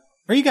are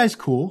you guys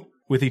cool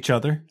with each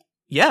other?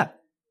 Yeah.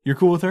 You're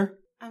cool with her?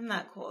 I'm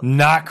not cool.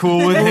 Not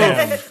cool with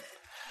him.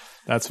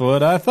 That's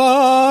what I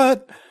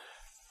thought.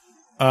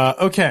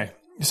 Okay.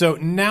 So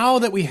now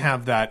that we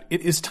have that,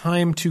 it is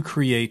time to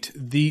create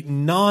the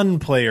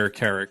non-player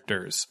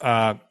characters.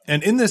 And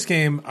in this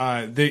game,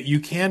 you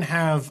can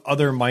have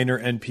other minor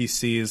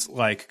NPCs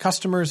like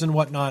customers and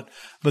whatnot,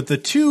 but the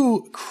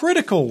 2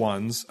 critical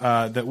ones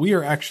that we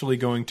are actually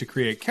going to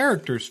create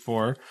characters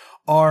for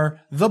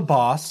are the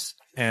boss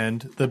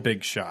and the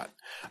big shot.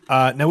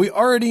 Now we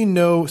already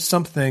know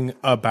something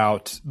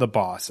about the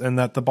boss, and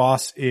that the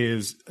boss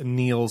is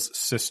Neil's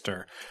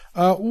sister.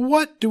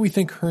 What do we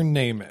think her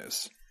name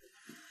is?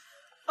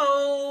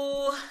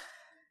 Oh,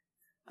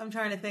 I'm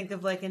trying to think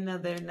of like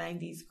another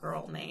 90s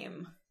girl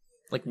name.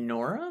 Like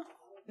Nora?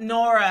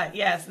 Nora.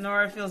 Yes,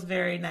 Nora feels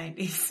very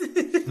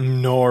 90s.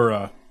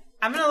 Nora.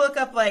 I'm going to look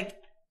up like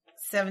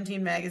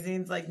 17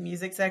 Magazine's like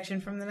music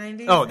section from the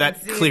 90s. Oh, that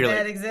and see if clearly.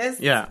 that exists.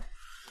 Yeah.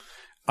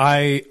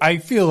 I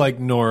feel like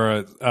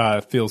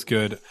Nora feels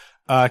good.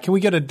 Can we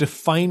get a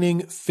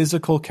defining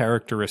physical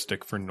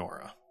characteristic for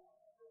Nora?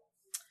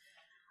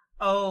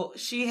 Oh,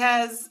 she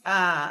has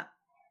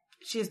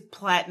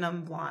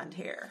platinum blonde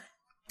hair.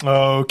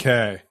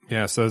 Okay.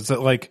 Yeah, so is it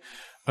like,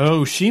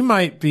 oh, she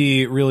might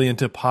be really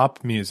into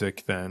pop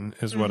music then,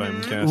 is what I'm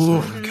guessing.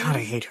 Ooh, God,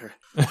 I hate her.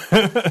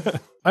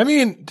 I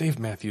mean, Dave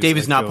Matthews. Dave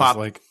is not feels pop.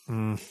 Like,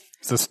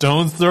 it's a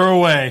stone's throw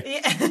away.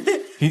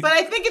 Yeah. But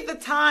I think at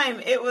the time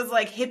it was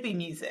like hippie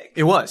music.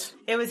 It was.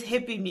 It was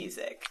hippie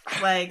music.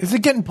 Like, Is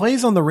it getting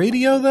plays on the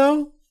radio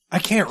though? I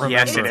can't remember.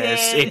 Yes, it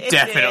is. It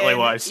definitely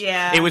was.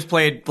 Yeah. It was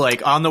played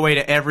like on the way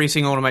to every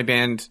single one of my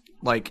band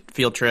like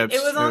field trips. It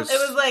was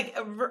like,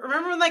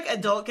 remember when like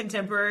adult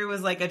contemporary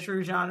was like a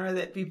true genre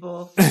that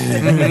people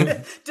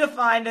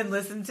defined and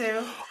listened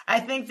to? I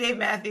think Dave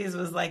Matthews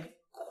was like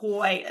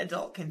quite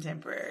adult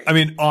contemporary. I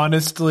mean,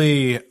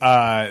 honestly,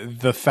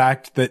 the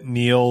fact that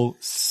Neil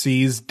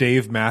sees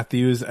Dave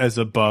Matthews as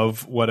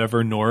above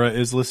whatever Nora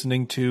is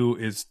listening to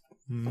is,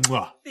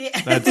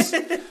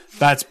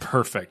 that's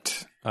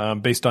perfect.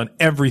 Based on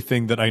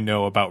everything that I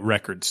know about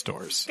record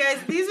stores. Guys,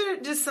 these are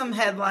just some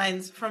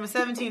headlines from a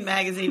 17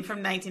 magazine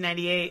from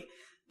 1998.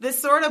 This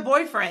sort of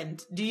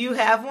boyfriend. Do you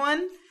have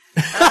one?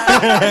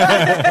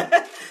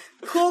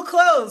 Cool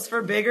clothes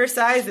for bigger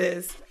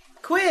sizes.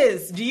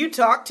 Quiz. Do you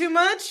talk too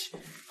much?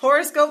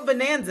 Horoscope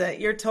Bonanza.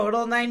 Your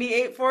total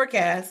 98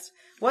 forecast.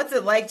 What's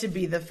it like to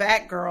be the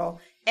fat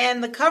girl?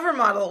 And the cover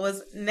model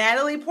was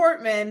Natalie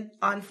Portman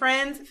on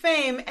Friends,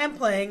 Fame, and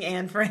playing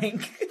Anne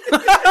Frank.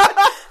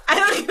 I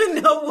don't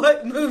even know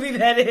what movie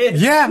that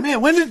is. Yeah, man.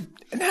 When did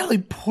Natalie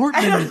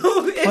Portman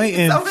play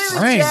Anne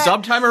Frank?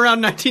 Sometime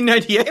around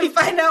 1998. And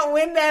find out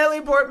when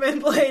Natalie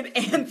Portman played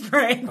Anne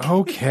Frank.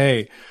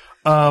 Okay.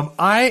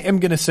 I am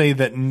going to say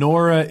that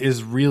Nora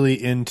is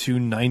really into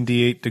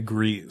 98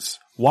 Degrees.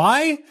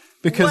 Why?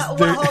 Because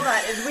well, hold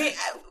on.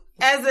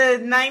 As a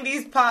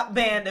 90s pop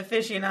band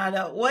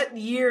aficionado, what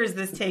year is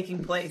this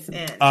taking place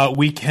in?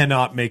 We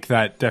cannot make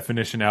that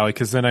definition, Allie,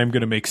 because then I'm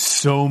going to make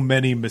so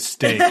many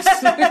mistakes.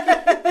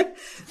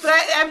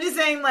 But I'm just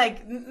saying,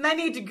 like,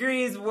 98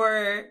 Degrees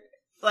were,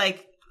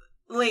 like,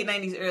 late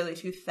 90s, early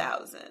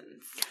 2000s.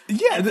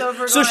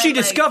 Yeah. So she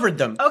discovered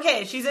them.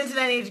 Okay, she's into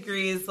 98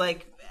 Degrees,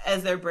 like,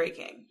 as they're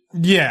breaking.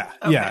 Yeah,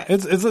 okay. Yeah.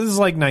 It's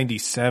like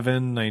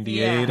 97,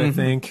 98, I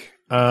think.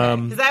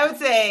 Because I would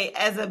say,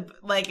 as a,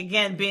 like,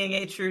 again, being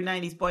a true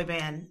 90s boy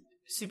band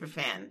super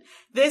fan,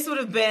 this would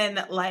have been,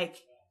 like,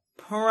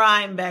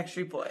 prime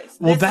Backstreet Boys. This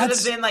would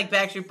have been, like,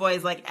 Backstreet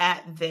Boys, like,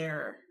 at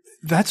their...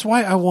 That's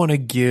why I want to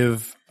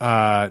give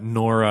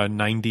Nora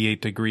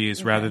 98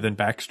 Degrees rather than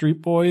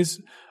Backstreet Boys,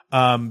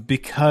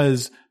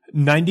 because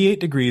 98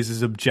 Degrees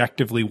is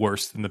objectively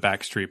worse than the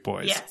Backstreet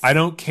Boys. Yes. I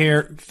don't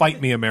care.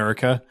 Fight me,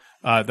 America.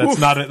 That's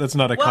not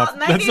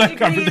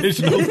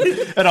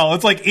confrontational at all.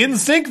 It's like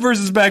NSYNC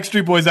versus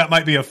Backstreet Boys. That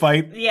might be a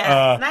fight.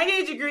 Yeah,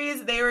 98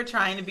 Degrees. They were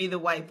trying to be the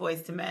white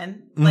Boys to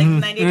Men. Like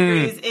 98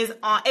 Degrees is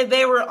on.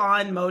 They were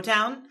on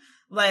Motown.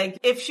 Like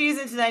if she's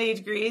into 98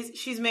 Degrees,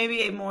 she's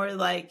maybe a more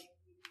like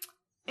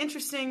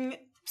interesting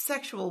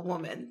sexual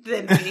woman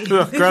than we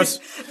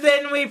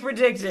than we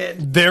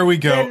predicted. There we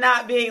go. Than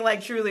not being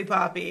like truly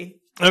poppy.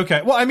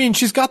 Okay. Well, I mean,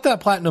 she's got that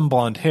platinum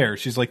blonde hair.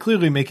 She's like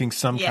clearly making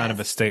some kind of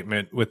a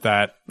statement with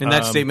that. And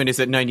that statement is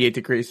that 98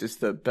 Degrees is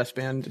the best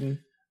band.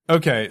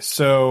 Okay.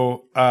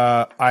 So,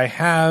 I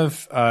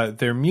have,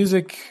 their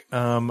music.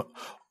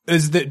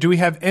 Do we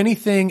have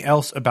anything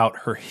else about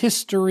her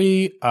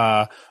history,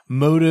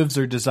 motives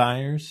or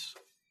desires?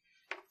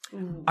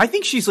 I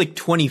think she's like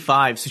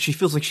 25, so she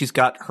feels like she's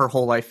got her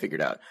whole life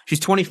figured out. She's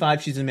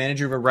 25. She's the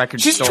manager of a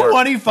record store. She's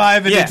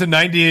 25 and into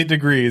 98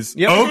 Degrees.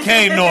 Yep.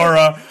 Okay,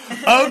 Nora.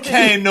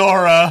 Okay,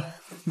 Nora.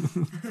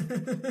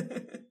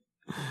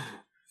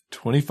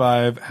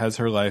 25 has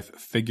her life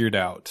figured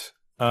out.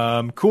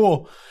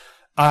 Cool.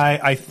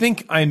 I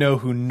think I know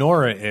who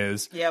Nora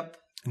is. Yep.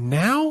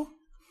 Now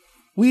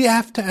we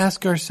have to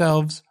ask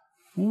ourselves,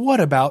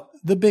 what about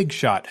the Big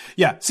Shot?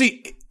 Yeah,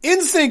 see,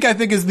 NSYNC, I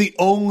think, is the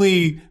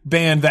only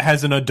band that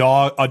has a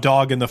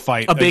dog in the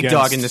fight. A big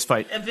dog in this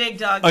fight. A big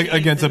dog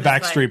against the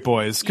Backstreet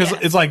Boys. Because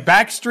it's like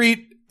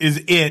Backstreet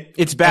is it.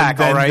 It's back, and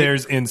then all right?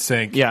 there's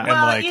NSYNC. Yeah.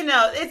 Well, and you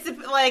know, it's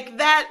like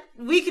that.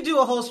 We could do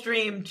a whole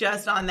stream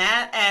just on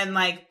that. And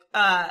like,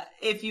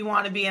 if you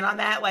want to be in on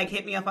that, like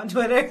hit me up on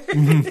Twitter.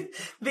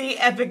 The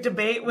epic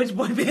debate, which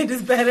boy band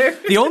is better.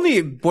 The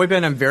only boy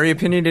band I'm very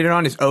opinionated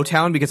on is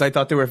O-Town because I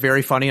thought they were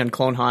very funny on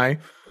Clone High.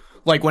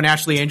 Like when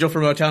Ashley Angel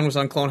from O-Town was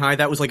on Clone High,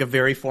 that was like a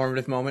very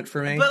formative moment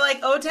for me. But like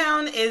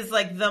O-Town is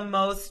like the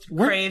most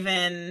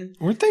craven.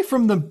 Weren't they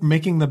from the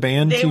Making the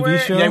Band TV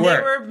show? They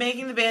were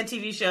Making the Band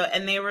TV show,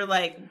 and they were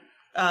like,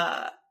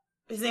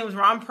 his name was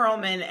Ron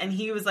Perlman, and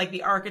he was like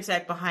the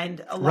architect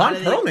behind a lot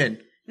of Perlman?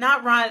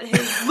 Not Ron,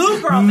 Lou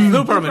Pearlman.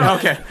 Lou Pearlman,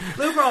 okay.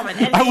 Lou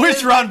Pearlman. And I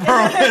wish Ron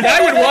Perlman.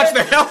 I would watch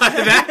the hell out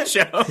of that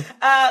show.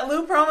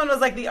 Lou Pearlman was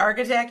like the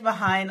architect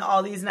behind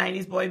all these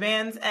 90s boy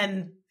bands,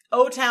 and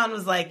O-Town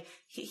was like,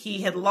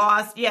 he had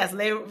lost, yes,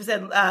 they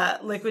said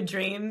Liquid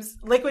Dreams.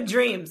 Liquid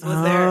Dreams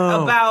was there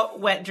about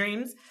Wet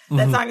Dreams.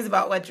 That song is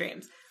about wet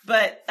dreams.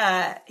 But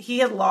he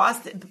had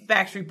lost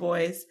Backstreet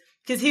Boys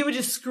because he would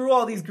just screw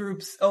all these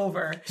groups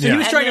over. So he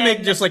was trying to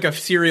make just like a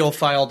serial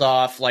filed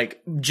off,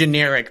 like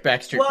generic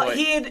Backstreet Boys. Well,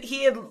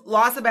 he had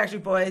lost the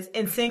Backstreet Boys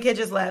and NSYNC had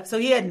just left, so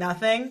he had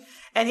nothing.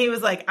 And he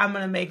was like, I'm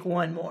going to make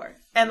one more.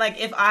 And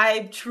like, if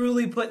I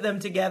truly put them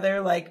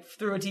together, like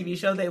through a TV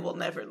show, they will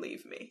never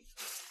leave me.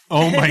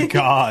 Oh my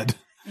God.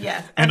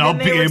 Yes. And I'll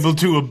be able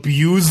to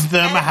abuse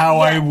them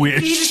I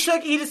wish.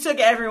 He just took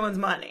everyone's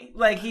money.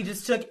 Like, he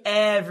just took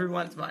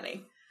everyone's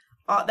money.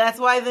 That's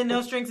why the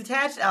No Strings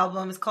Attached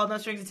album is called No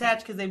Strings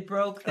Attached, because they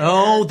broke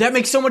that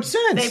makes so much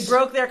sense. They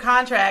broke their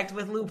contract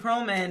with Lou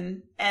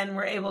Pearlman and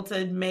were able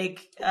to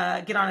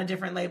get on a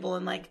different label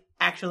and like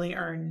actually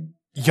earn.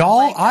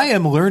 Y'all, I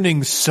am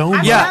learning so much.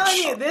 I'm telling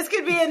you, this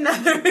could be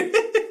another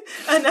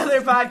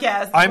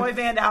podcast, Boy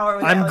Band Hour.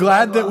 With I'm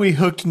glad that we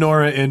hooked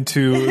Nora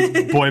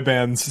into boy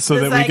bands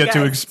so that we get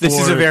to explore. This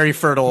is a very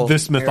fertile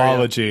this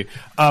mythology.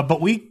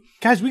 But we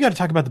got to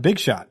talk about the Big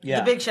Shot.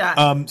 Yeah. The Big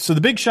Shot. So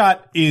the Big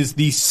Shot is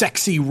the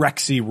sexy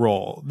Rexy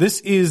role. This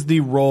is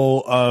the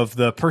role of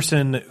the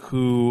person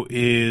who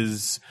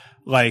is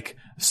like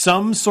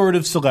some sort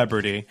of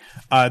celebrity.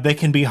 They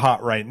can be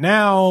hot right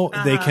now.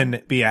 They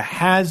can be a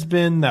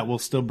has-been that will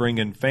still bring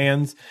in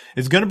fans.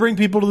 It's going to bring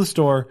people to the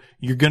store.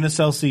 You're going to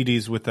sell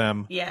CDs with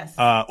them. Yes.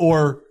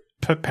 Or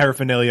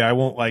paraphernalia. I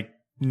won't like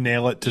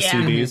nail it to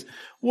CDs.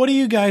 What are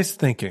you guys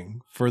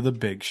thinking for the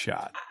Big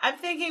Shot? I'm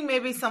thinking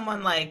maybe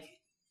someone like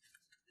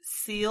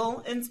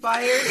Seal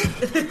inspired.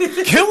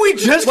 Can we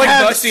just like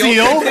have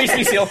Seal? Please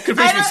be Seal. Seal.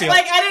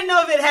 I didn't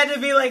know if it had to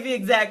be like the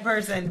exact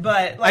person,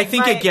 but like, I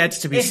think it gets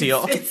to be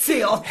Seal. It's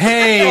Seal.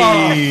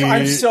 Hey,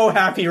 I'm so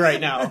happy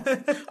right now.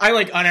 I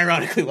like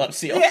unironically love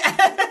Seal.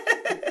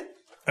 Yeah.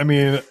 I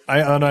mean, I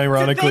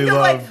unironically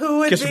love like, who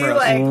would be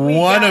like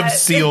one of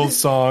Seal's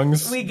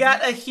songs. We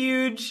got a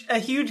huge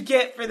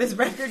get for this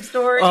record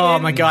store. Oh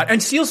my god!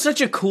 And Seal's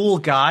such a cool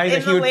guy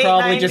that he would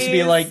probably 90s, just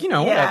be like,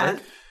 whatever.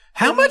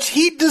 How much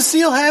heat does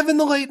Seal have in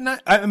the late 90s?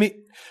 I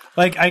mean,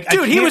 like,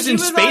 he was in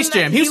Space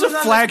Jam. He was the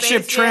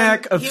flagship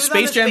track of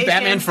Space Jam,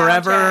 Batman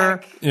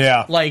Forever.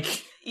 Yeah.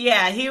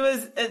 He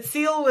was,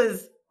 Seal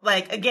was,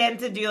 like, again,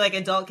 to do, like,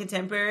 adult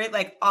contemporary,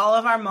 like, all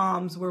of our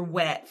moms were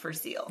wet for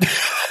Seal.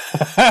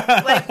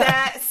 Like,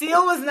 that,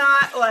 Seal was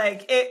not,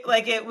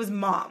 it was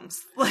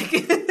moms.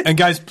 And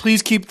guys,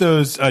 please keep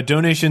those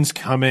donations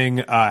coming.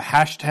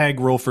 Hashtag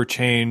roll for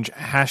change.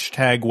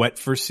 Hashtag wet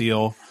for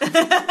Seal.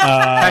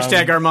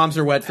 Hashtag our moms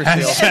are wet for Seal.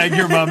 Hashtag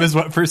your mom is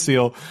wet for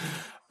Seal.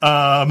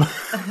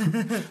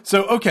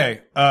 So,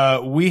 okay,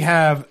 we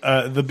have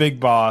the big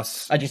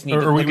boss. I just need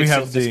to look at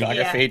Seal's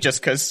discography just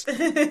because...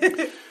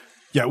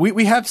 Yeah,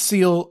 we have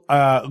Seal,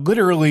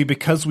 literally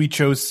because we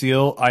chose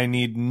Seal, I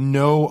need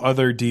no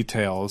other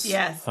details.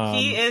 Yes,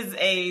 he is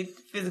a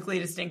physically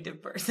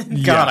distinctive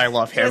person. God, I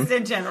love him. Just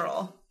in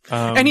general.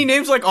 And he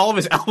names like all of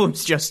his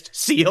albums just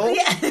Seal.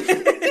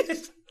 Yeah.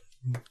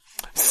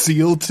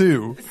 Seal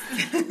 2.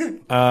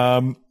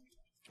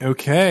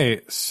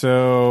 Okay,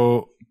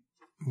 so...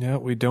 Yeah,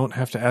 we don't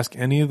have to ask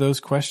any of those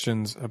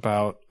questions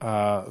about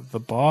the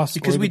boss.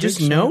 Because we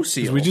just know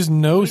Seal. We just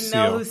know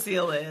Seal. We know who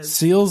Seal is.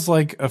 Seal's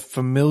like a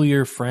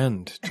familiar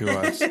friend to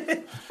us.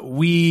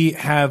 We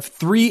have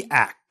 3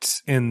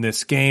 acts in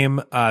this game.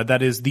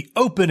 That is the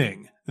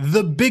opening,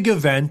 the big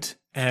event,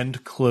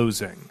 and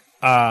closing.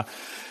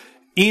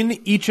 In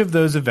each of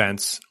those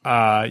events,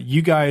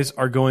 you guys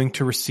are going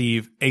to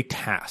receive a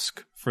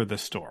task for the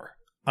store.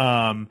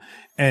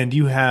 And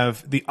you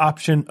have the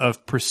option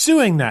of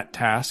pursuing that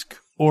task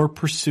or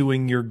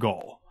pursuing your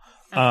goal.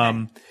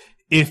 Okay.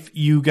 If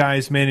you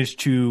guys manage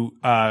to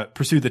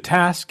pursue the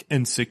task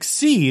and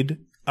succeed,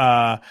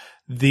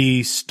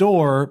 the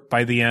store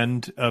by the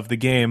end of the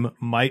game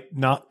might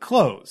not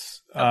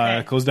close,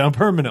 close down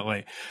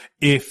permanently.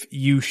 If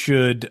you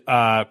should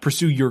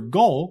pursue your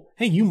goal,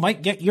 hey, you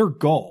might get your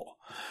goal.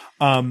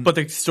 But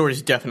the store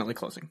is definitely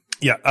closing.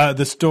 Yeah,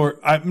 the store,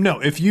 no,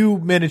 if you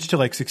manage to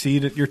like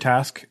succeed at your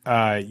task,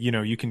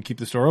 you can keep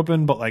the store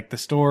open, but like the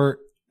store,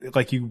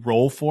 like you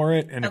roll for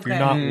it, and if you're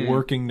not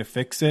working to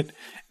fix it,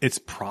 it's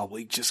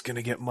probably just going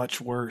to get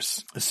much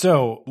worse.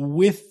 So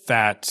with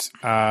that,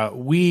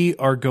 we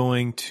are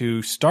going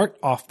to start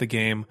off the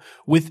game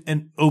with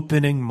an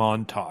opening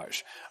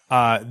montage.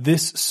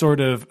 This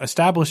sort of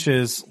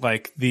establishes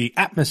like the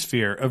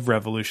atmosphere of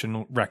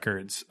Revolution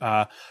Records.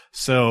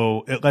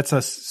 So it lets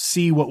us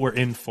see what we're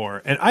in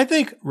for. And I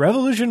think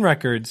Revolution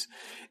Records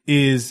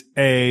is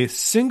a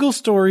single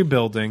story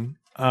building.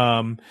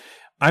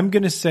 I'm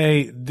going to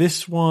say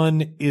this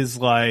one is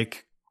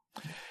like,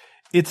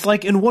 it's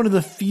like in one of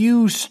the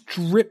few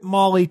strip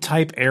mall-y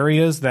type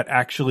areas that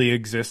actually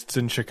exists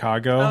in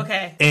Chicago.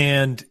 Okay.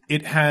 And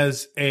it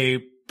has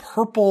a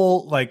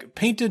purple, like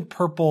painted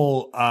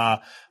purple,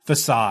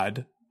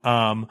 facade,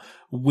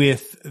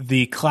 with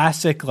the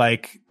classic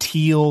like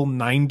teal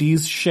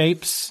 90s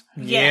shapes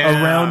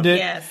around it.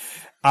 Yes.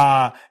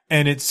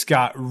 And it's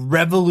got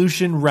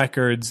Revolution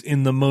Records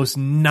in the most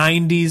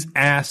 90s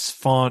ass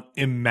font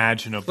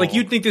imaginable. Like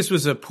you'd think this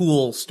was a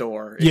pool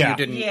store if you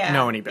didn't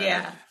know any better.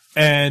 Yeah.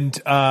 And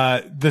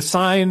the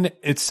sign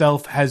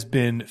itself has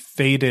been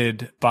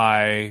faded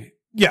by...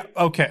 Yeah,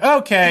 okay. All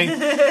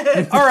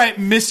right,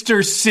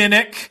 Mr.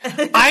 Cynic.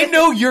 I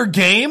know your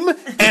game,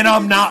 and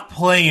I'm not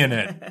playing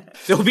it.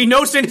 There will be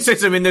no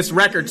cynicism in this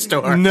record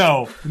store.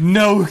 No,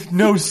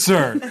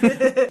 sir.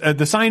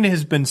 The sign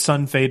has been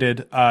sun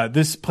faded.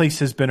 This place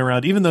has been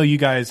around, even though you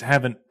guys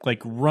haven't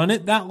run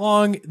it that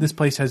long. This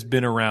place has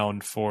been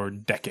around for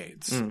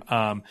decades.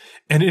 And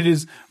it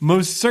is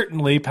most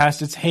certainly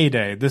past its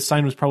heyday. This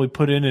sign was probably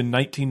put in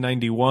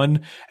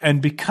 1991.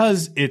 And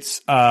because it's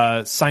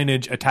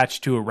signage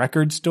attached to a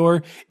record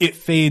store, it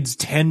fades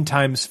 10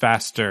 times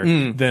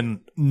faster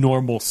than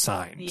normal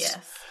signs. Yes.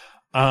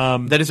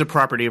 That is a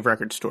property of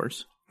record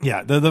stores.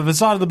 Yeah, the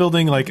facade of the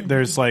building,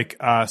 there's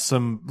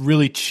some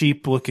really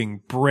cheap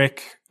looking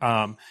brick,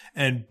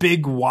 and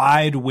big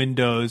wide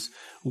windows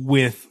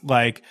with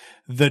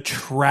the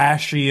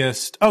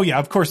trashiest. Oh yeah,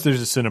 of course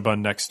there's a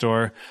Cinnabon next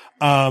door.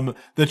 The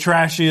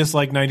trashiest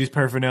 90s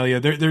paraphernalia.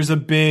 There's a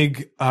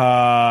big,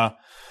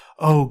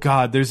 oh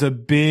god, there's a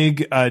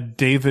big,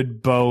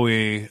 David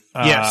Bowie,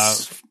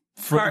 yes.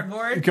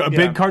 Cardboard? A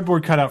big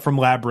cardboard cutout from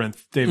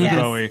Labyrinth, David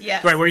Bowie.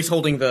 Yes. Right, where he's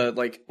holding the,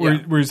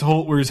 Where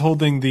he's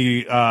holding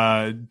the,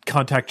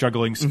 contact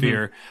juggling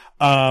sphere.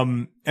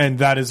 And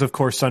that is, of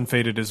course,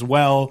 sun-faded as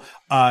well.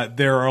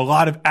 There are a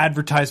lot of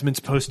advertisements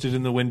posted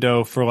in the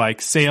window for,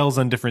 sales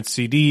on different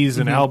CDs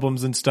and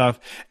albums and stuff.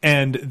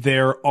 And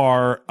there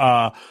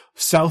are,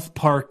 South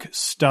Park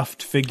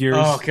stuffed figures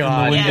in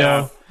the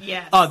window.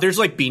 Yes. There's,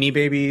 Beanie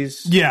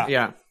Babies. Yeah.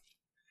 Yeah.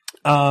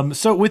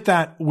 So with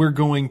that, we're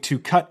going to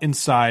cut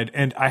inside,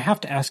 and I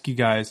have to ask you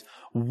guys,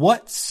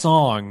 what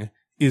song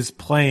is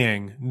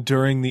playing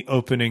during the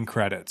opening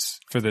credits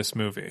for this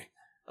movie?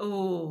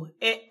 Ooh,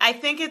 I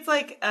think it's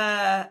like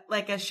a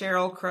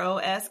Sheryl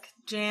Crow-esque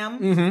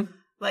jam,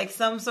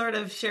 some sort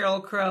of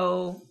Sheryl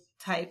Crow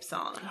type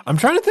song. I'm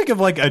trying to think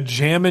of a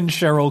jammin'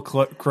 Sheryl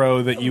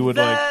Crow that you would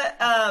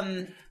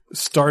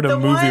start a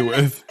movie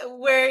with,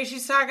 where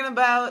she's talking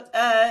about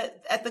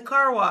at the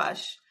car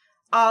wash.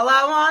 All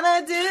I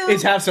want to do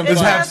is have some fun.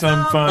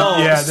 Oh,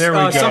 yeah, there we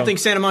go. Something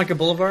Santa Monica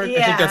Boulevard?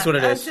 Yeah, I think that's what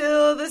it is.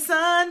 Until the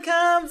sun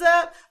comes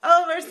up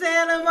over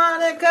Santa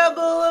Monica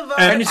Boulevard.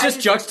 And it's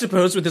just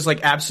juxtaposed with this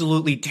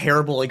absolutely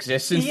terrible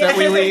existence that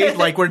we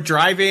lead. We're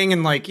driving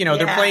and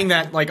they're playing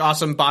that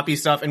awesome boppy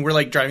stuff and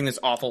we're driving this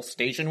awful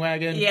station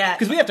wagon. Yeah.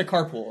 Because we have to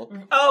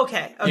carpool. Oh,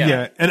 okay.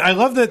 Yeah, and I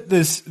love that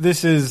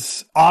this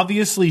is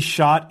obviously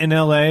shot in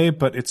LA,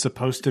 but it's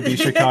supposed to be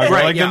Chicago.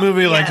 Right, the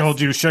movie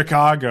told you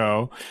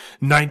Chicago,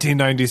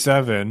 1997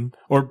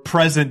 or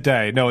present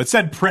day. No, it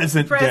said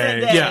present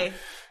day. Yeah.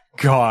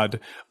 God.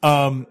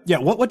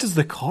 What does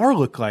the car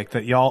look like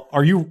that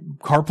are you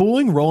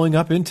carpooling, rolling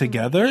up in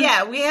together?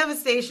 Yeah, we have a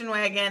station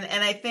wagon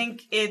and I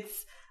think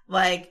it's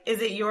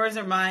is it yours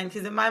or mine?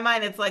 Because in my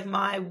mind it's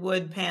my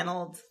wood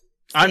paneled.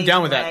 I'm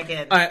down with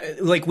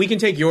that. We can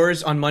take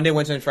yours on Monday,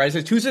 Wednesday, and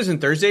Fridays. Tuesdays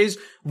and Thursdays,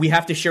 we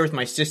have to share with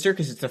my sister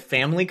because it's a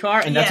family car,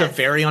 and that's a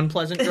very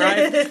unpleasant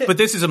drive. But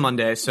this is a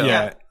Monday, so.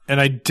 Yeah,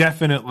 and I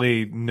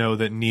definitely know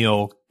that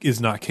Neil is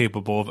not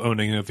capable of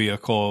owning a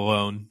vehicle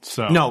alone,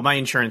 so. No, my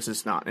insurance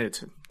is not.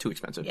 It's too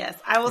expensive. Yes,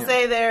 I will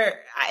say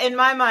in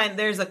my mind,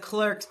 there's a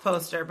Clerks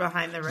poster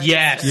behind the register.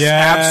 Yes,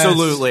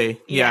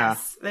 absolutely. Yeah.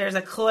 Yes, there's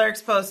a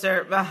Clerks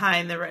poster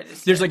behind the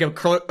register. There's a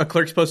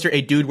Clerks poster,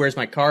 a Dude Where's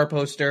My Car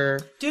poster.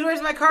 Dude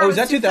Where's My Car? Oh, is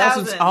that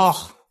 2000s?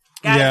 Oh.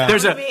 Guys, yeah.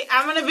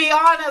 I'm gonna be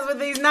honest with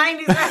these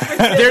 90s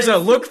references. There's a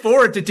look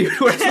forward to Dude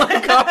Where's My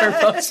Car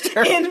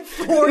poster. In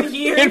 4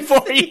 years. In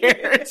 4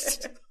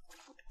 years.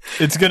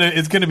 It's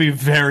gonna be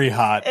very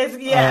hot.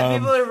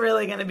 People are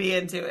really gonna be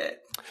into it.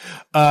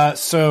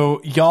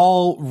 So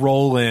y'all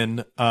roll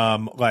in,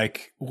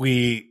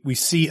 we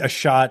see a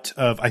shot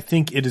of, I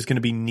think it is going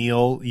to be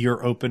Neil,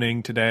 you're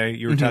opening today.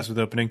 You were tasked with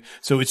opening.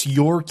 So it's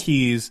your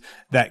keys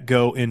that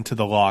go into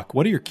the lock.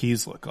 What do your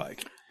keys look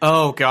like?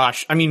 Oh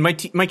gosh. I mean, my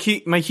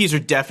keys are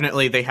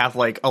definitely, they have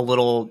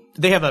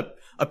they have a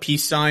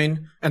peace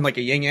sign and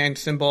a yin yang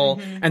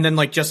symbol and then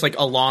just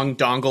a long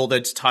dongle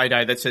that's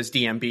tie-dye that says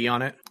DMB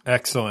on it.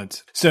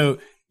 Excellent. So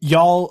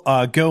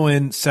y'all go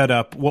in, set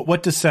up.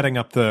 What does setting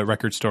up the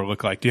record store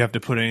look like? Do you have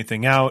to put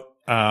anything out?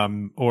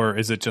 Or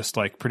is it just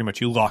pretty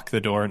much you lock the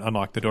door and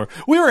unlock the door?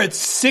 We were at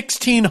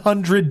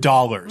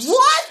 $1,600.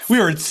 What? We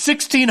were at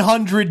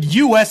 1,600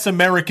 US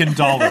American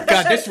dollars.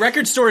 God, this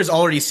record store is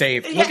already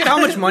saved. Look at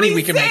how much money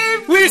we can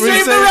make. We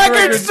saved the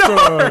record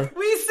store.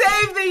 We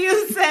saved the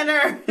youth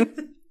center.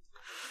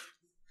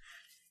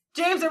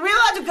 James, are we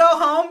allowed to go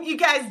home? You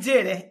guys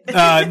did it.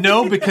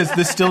 No, because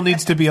this still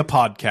needs to be a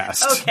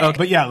podcast. Okay.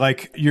 But yeah,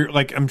 you're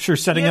I'm sure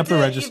setting up the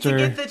register.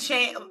 You have to get the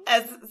change.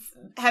 As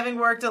having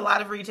worked a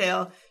lot of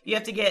retail, you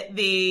have to get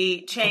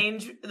the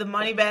change, the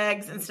money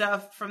bags and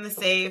stuff from the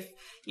safe.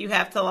 You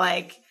have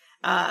to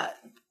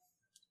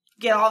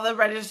get all the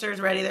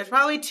registers ready. There's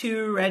probably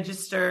 2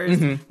 registers,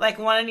 one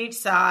on each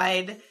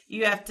side.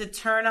 You have to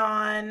turn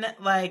on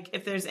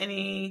if there's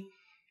any.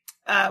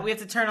 We have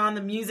to turn on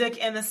the music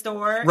in the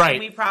store.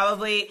 Right.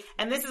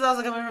 And this is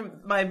also coming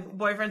from my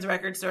boyfriend's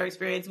record store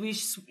experience.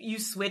 You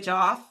switch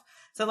off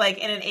So like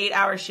in an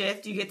 8-hour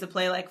shift, you get to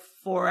play like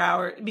 4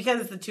 hours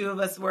because it's the two of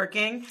us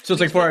working. So it's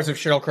like 4 hours of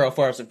Sheryl Crow,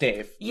 4 hours of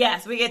Dave.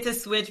 Yes, we get to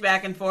switch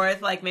back and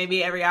forth, like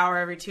maybe every hour,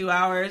 every 2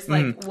 hours,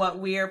 like what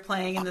we are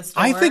playing in the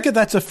store. I think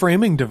that's a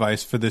framing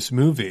device for this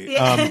movie.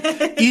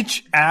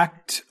 Each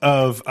act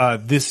of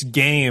this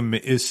game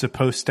is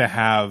supposed to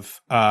have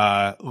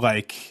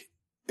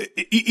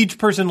each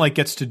person like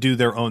gets to do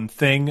their own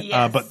thing.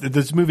 Yes. But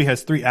this movie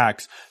has 3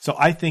 acts. So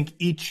I think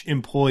each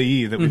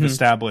employee that we've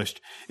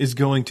established is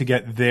going to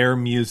get their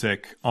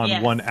music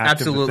on one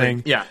act of the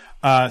thing. Yeah.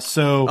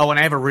 Oh, and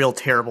I have a real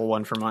terrible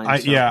one for mine.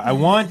 I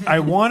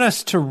want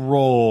us to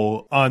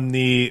roll on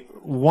the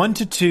 1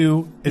 to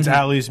 2. It's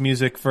Allie's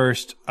music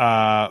first.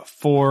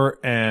 4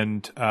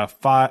 and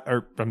 5,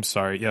 or I'm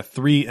sorry,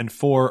 3 and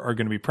 4 are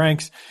going to be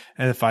Pranks,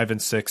 and 5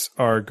 and 6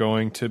 are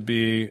going to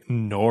be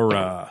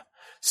Nora.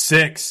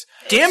 6.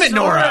 Damn it,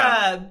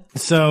 Nora.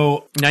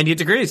 So 98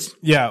 Degrees.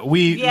 Yeah,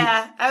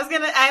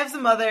 I have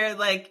some other,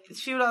 like,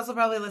 she would also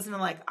probably listen to,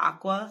 like,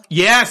 Aqua.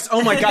 Yes.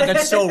 Oh my God,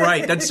 that's so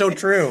right. That's so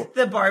true.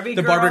 The Barbie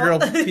Girl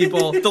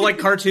people. The, like,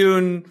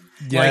 cartoon.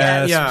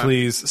 Yes,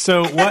 please.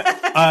 So what,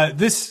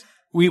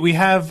 we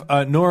have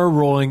Nora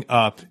rolling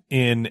up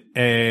in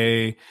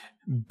a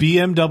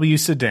BMW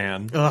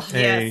sedan,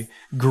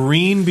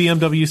 green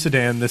BMW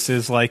sedan. This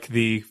is like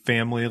the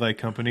family, like,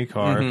 company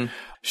car.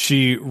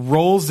 She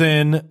rolls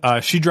in.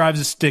 She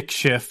drives a stick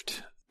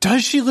shift.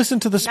 Does she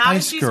listen to the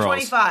Spice She's Girls?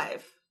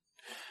 25.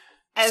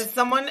 As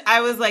someone,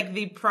 I was like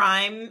the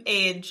prime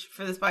age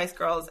for the Spice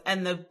Girls,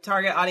 and the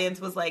target audience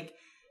was like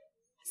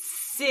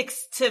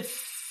 6 to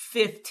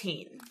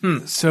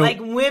 15. So,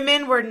 like,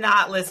 women were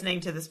not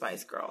listening to the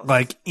Spice Girls.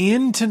 like,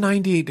 into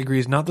 98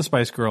 Degrees, not the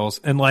Spice Girls,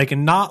 and like,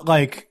 not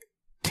like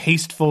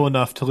tasteful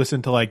enough to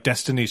listen to like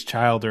Destiny's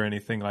Child or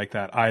anything like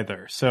that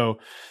either. So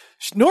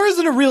Nora's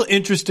in a real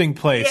interesting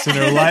place in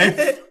her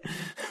life.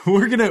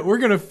 We're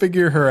gonna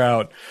figure her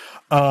out.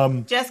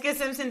 Jessica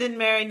Simpson didn't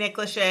marry Nick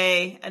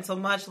Lachey until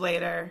much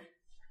later,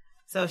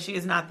 so she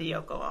is not the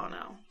Yoko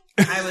Ono.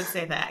 I would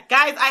say that.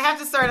 Guys, I have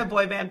to start a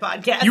boy band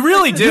podcast. You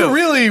really do. You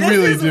really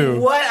This do. is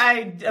what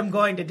I am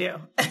going to do.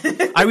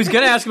 I was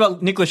going to ask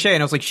about Nick Lachey,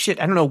 and I was like, shit,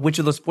 I don't know which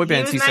of those boy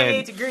bands he said.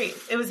 98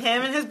 Degrees. It was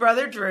him and his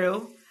brother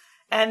Drew,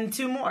 and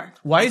 2 more.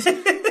 Why is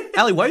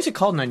Allie, why is it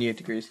called 98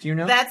 Degrees? Do you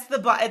know? That's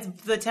it's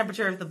the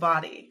temperature of the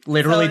body.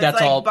 Literally, so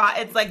that's like all.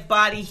 It's like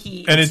body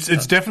heat. And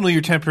it's definitely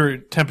your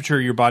temperature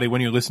of your body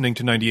when you're listening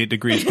to 98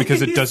 Degrees,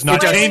 because it does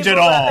not change at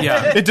all.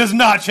 Yeah. It does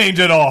not change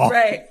at all.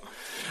 Right.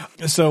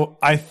 So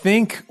I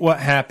think what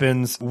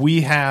happens,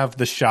 we have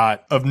the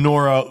shot of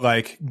Nora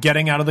like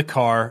getting out of the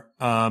car.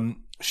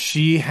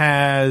 She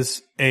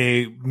has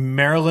a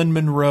Marilyn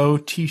Monroe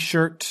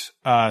t-shirt,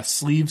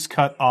 sleeves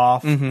cut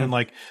off, and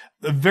like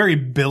a very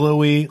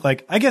billowy,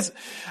 like, I guess,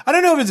 I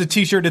don't know if it's a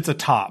t-shirt, it's a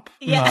top.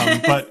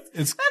 Yeah. But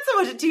it's not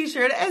so much a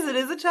t-shirt as it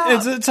is a top.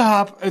 It's a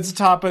top. It's a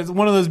top. It's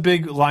one of those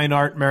big line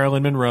art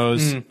Marilyn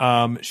Monroe's.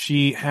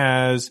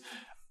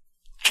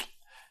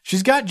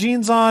 She's got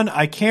jeans on.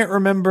 I can't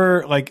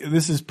remember, like,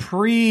 this is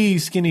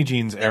pre-skinny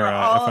jeans era,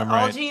 if I'm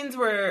right. All jeans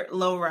were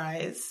low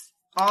rise.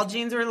 All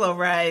jeans were low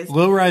rise.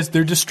 Low rise,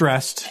 they're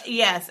distressed.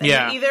 Yes. And you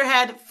either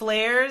had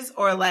flares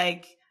or,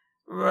 like,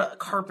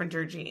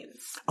 carpenter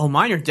jeans. Oh,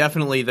 mine are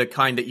definitely the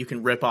kind that you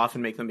can rip off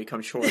and make them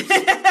become shorts.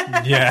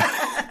 Yeah.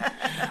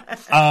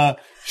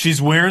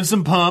 She's wearing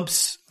some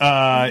pumps,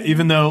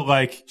 even though,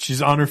 like,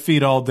 she's on her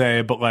feet all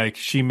day, but, like,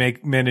 she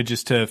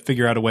manages to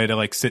figure out a way to,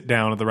 like, sit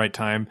down at the right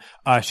time.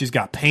 She's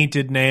got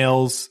painted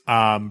nails,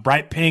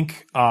 bright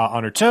pink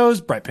on her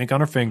toes, bright pink on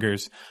her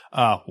fingers,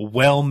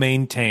 well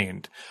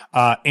maintained.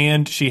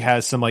 And she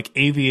has some, like,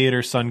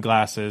 aviator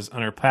sunglasses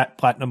on her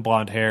platinum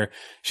blonde hair.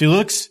 She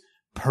looks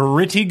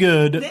pretty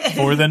good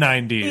for the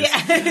 90s.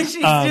 Yeah, she's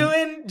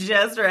doing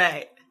just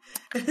right.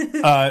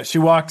 She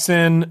walks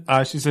in,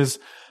 she says,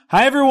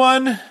 "Hi,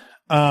 everyone,"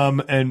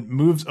 and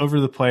moves over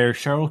to the player.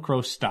 Sheryl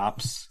Crow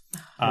stops.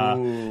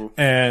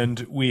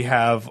 And we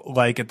have,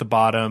 like, at the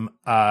bottom,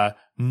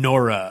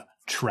 Nora,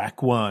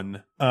 track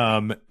 1.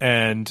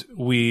 And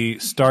we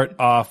start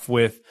off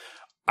with,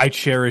 "I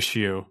cherish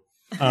you."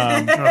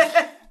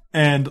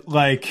 And,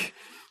 like,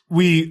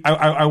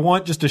 I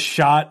want just a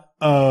shot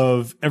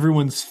of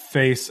everyone's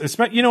face,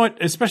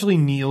 especially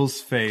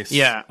Neil's face.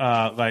 Yeah.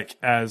 Like,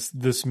 as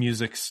this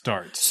music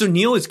starts. So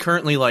Neil is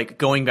currently, like,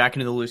 going back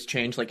into the loose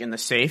change, like, in the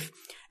safe.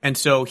 And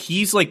so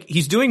he's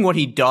doing what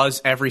he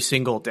does every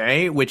single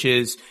day, which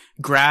is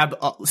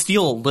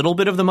steal a little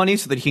bit of the money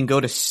so that he can go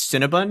to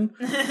Cinnabon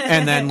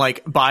and then,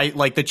 like, buy,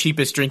 like, the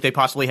cheapest drink they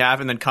possibly have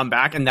and then come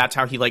back. And that's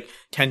how he, like,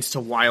 tends to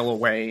while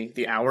away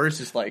the hours,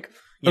 is like,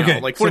 you know,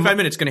 like 45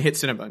 minutes going to hit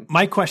Cinnabon.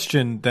 My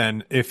question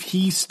then, if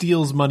he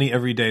steals money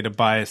every day to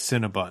buy a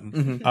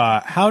Cinnabon,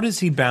 how does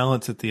he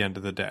balance at the end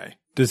of the day?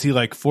 Does he,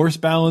 like, force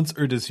balance,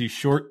 or does he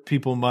short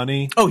people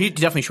money? Oh, he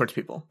definitely shorts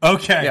people.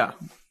 Okay. Yeah.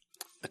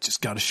 I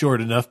just got to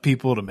short enough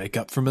people to make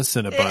up from a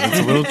Cinnabon. It's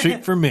a little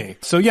treat for me.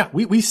 So yeah,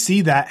 we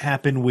see that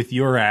happen with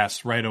your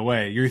ass right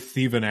away. Your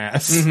thieving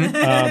ass.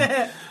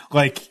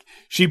 Like,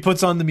 she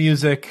puts on the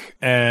music,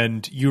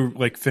 and you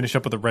like finish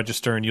up with a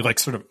register, and you like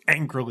sort of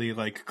angrily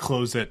like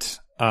close it.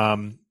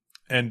 And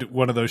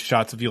one of those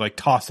shots of you like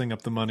tossing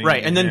up the money.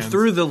 Right. in And your then hands.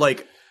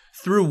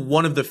 through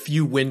one of the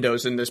few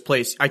windows in this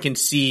place, I can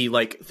see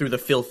like through the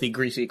filthy,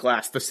 greasy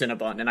glass, the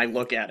Cinnabon, and I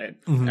look at it,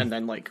 and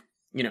then like,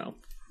 you know,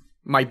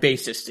 my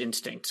basest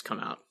instincts come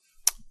out.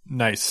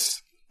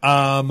 Nice.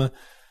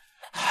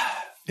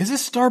 Is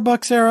this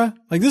Starbucks era?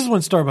 Like this is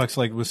when Starbucks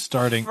like was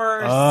starting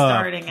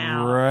Starting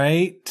out.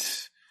 Right?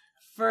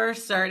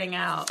 First starting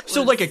out.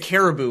 So like a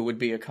Caribou would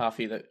be a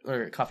coffee shop,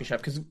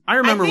 because I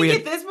remember I think we had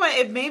at this point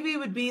it maybe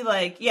would be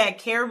like, yeah,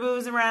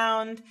 Caribou's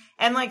around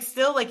and like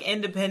still like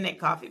independent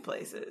coffee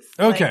places.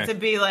 Okay. Like, to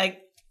be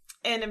like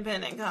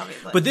independent coffee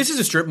places. But this is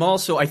a strip mall,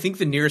 so I think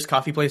the nearest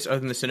coffee place other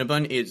than the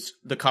Cinnabon is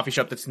the coffee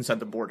shop that's inside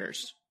the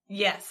Borders.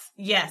 Yes.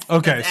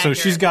 Okay, that's so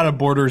she's accurate. got a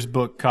Borders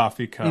book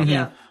coffee cup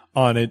Yeah.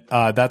 on it.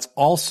 That's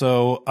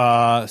also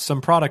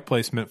some product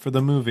placement for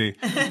the movie.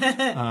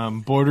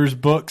 Borders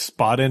books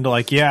bought into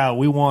like, yeah,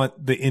 we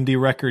want the indie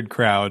record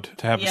crowd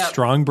to have a Yep.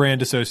 strong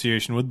brand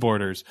association with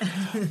Borders.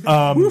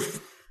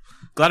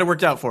 Glad it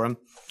worked out for him.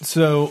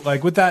 So,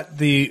 like with that,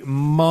 the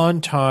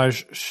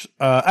montage.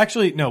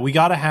 Actually, no, we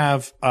got to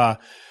have.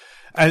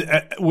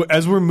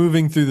 As we're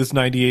moving through this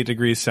 98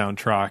 Degrees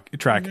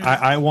soundtrack,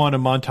 I want a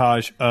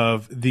montage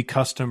of the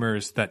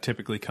customers that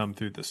typically come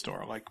through the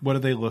store. Like, what do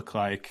they look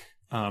like?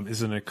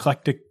 Is it an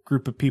eclectic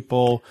group of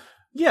people?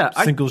 Yeah,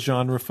 Single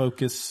genre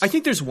focus? I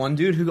think there's one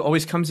dude who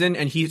always comes in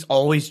and he's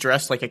always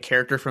dressed like a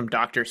character from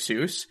Dr.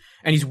 Seuss,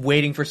 and he's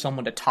waiting for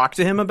someone to talk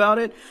to him about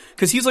it.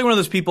 Cause he's like one of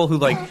those people who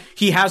like,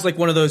 he has like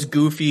one of those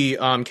goofy,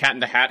 Cat in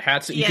the Hat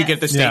hats that you could get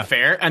at the state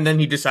fair. And then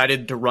he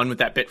decided to run with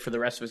that bit for the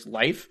rest of his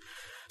life.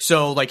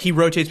 So like he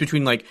rotates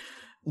between like,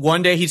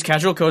 one day he's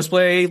casual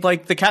cosplay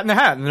like the Cat in the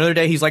Hat, and another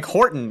day he's like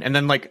Horton, and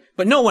then like,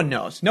 but no one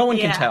knows. No one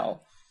can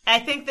tell. I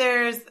think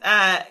there's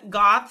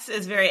goths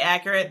is very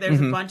accurate.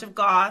 There's a bunch of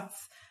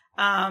goths.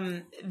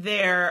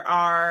 There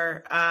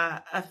are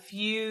a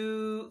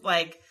few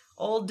like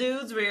old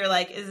dudes where you're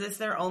like, is this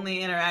their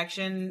only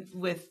interaction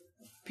with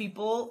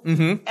people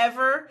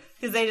ever?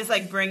 Because they just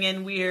like bring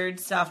in weird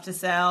stuff to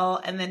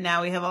sell, and then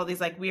now we have all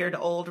these like weird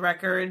old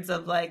records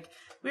of like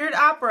weird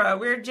opera,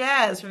 weird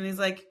jazz from these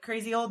like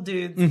crazy old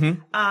dudes.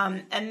 And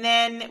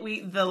then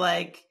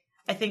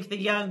I think the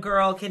young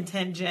girl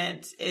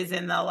contingent is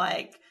in the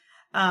like,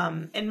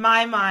 in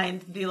my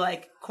mind, the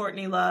like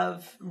Courtney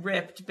Love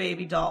ripped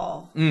baby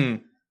doll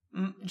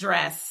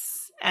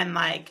dress and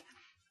like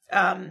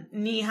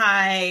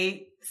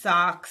knee-high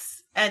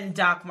socks and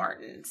Doc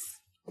Martens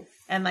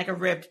and like a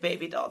ripped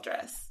baby doll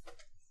dress.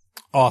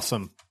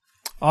 Awesome.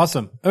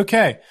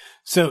 Okay.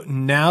 So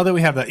now that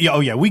we have that,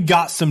 we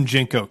got some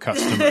Jinko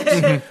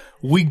customers.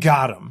 We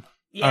got them.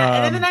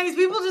 Yeah, and in the 90s,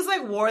 people just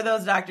like wore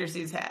those Dr.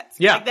 Seuss hats.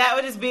 Yeah. Like, that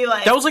would just be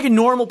like... That was like a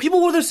normal, people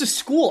wore those to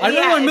school. I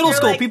remember in middle if you're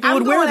school, like, people I'm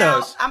would wear going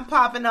out, those. I'm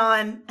popping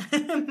on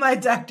my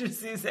Dr.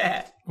 Seuss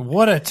hat.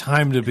 What a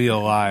time to be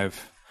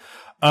alive.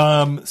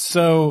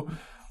 So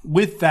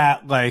with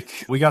that,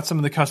 like, we got some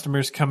of the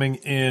customers coming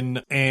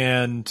in,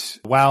 and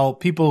while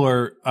people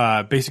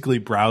are basically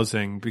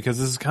browsing, because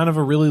this is kind of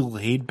a really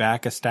laid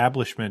back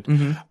establishment,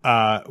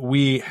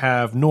 we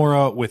have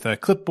Nora with a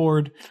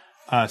clipboard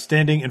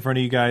standing in front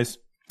of you guys.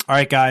 All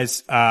right,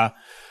 guys,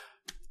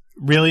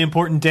 really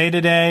important day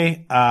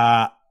today.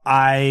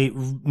 I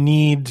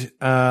need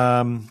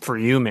For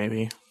you,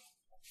 maybe.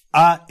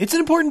 it's an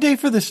important day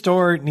for the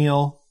store,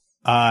 Neil.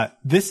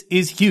 This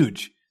is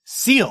huge.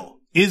 Seal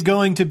is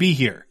going to be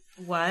here.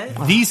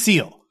 What? The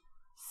Seal.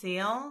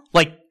 Seal?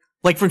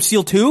 Like from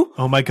Seal 2?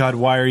 Oh my God,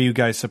 why are you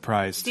guys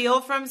surprised?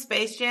 Seal from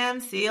Space Jam?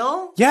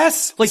 Seal?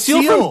 Yes, Like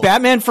Seal from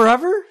Batman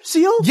Forever?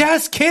 Seal?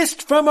 Yes,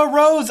 kissed from a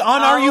rose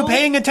on Are You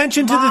Paying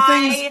Attention to the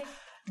Things?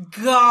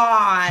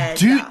 God.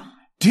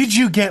 Did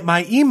you get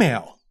my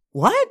email?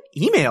 What?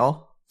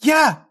 Email?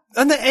 Yeah,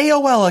 on the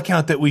AOL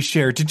account that we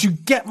shared. Did you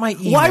get my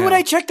email? Why would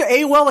I check the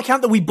AOL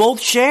account that we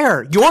both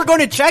share? You're going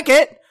to check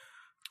it.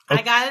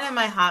 I got it in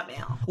my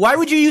Hotmail. Why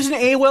would you use an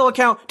AOL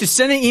account to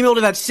send an email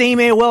to that same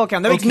AOL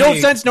account? That makes no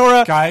sense,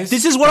 Nora. Guys,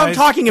 this is what I'm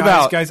talking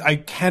about. Guys, I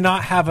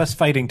cannot have us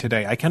fighting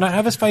today.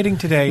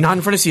 Not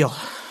in front of Seal.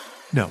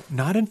 No,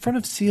 not in front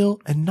of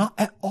Seal, and not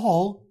at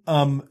all.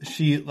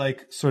 She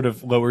like sort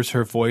of lowers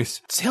her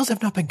voice. Sales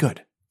have not been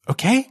good,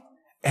 okay?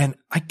 And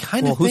I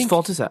kind of think... whose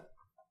fault is that?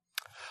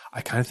 I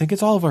kind of think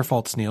it's all of our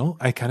faults, Neil.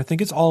 I kind of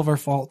think it's all of our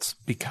faults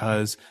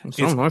because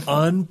it's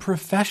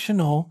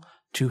unprofessional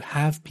to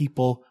have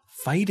people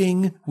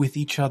fighting with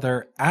each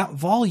other at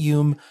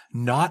volume,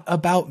 not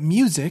about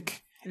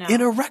music, in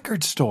a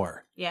record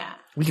store. Yeah.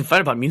 We can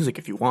fight about music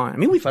if you want. I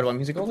mean, we fight about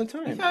music all the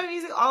time. We fight about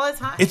music all the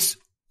time. It's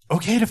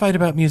okay to fight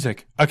about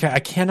music. Okay,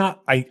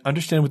 I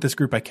understand with this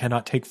group, I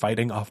cannot take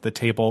fighting off the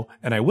table,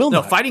 and I will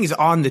not. No, fighting is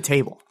on the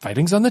table.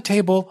 Fighting's on the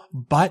table,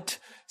 but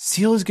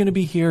Seal is going to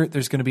be here.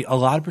 There's going to be a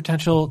lot of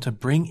potential to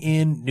bring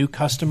in new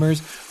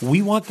customers.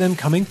 We want them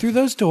coming through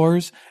those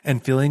doors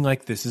and feeling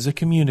like this is a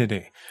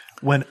community.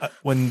 When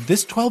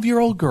this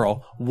 12-year-old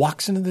girl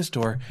walks into this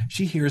door,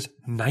 she hears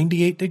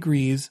 98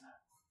 Degrees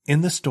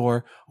in the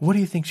store, what do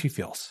you think she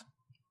feels?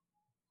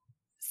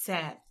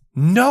 Sad.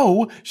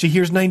 No, she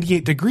hears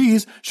 98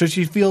 Degrees, so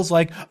she feels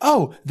like,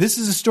 oh, this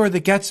is a store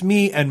that gets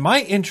me and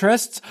my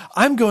interests.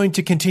 I'm going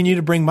to continue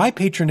to bring my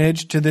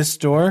patronage to this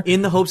store.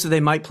 In the hopes that they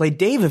might play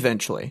Dave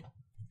eventually.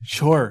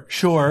 Sure.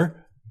 Can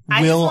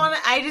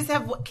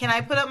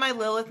I put up my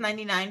Lilith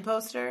 99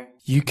 poster?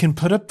 You can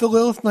put up the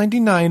Lilith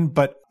 99,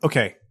 but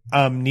okay.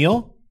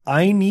 Neil,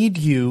 I need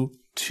you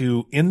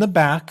to, in the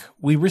back,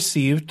 we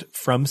received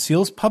from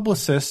Seal's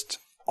publicist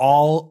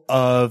all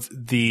of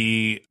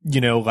the,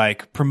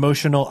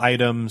 promotional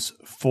items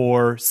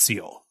for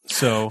Seal.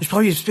 So there's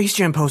probably a Space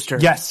Jam poster.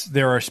 Yes,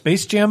 there are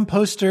Space Jam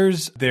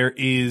posters. There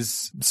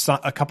is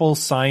a couple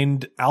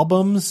signed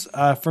albums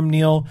from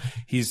Neil.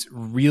 He's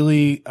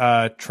really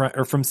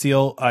from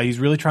Seal. He's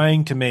really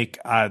trying to make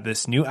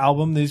this new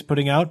album that he's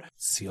putting out,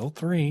 Seal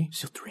 3.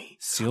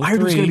 I heard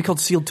it was going to be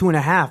called Seal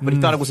 2.5, but he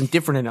thought it wasn't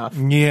different enough.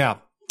 Yeah.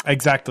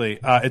 Exactly.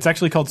 It's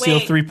actually called Seal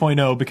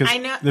 3.0 because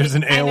there's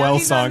an AOL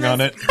song on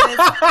it.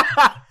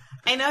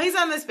 I know he's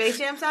on the Space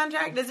Jam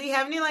soundtrack. Does he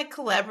have any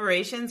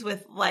collaborations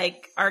with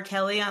R.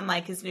 Kelly on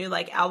his new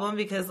album?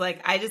 Because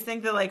I just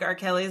think that R.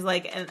 Kelly's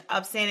an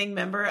upstanding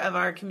member of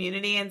our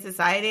community and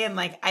society, and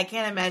I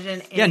can't imagine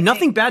anything. Yeah,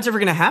 nothing bad's ever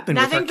going to happen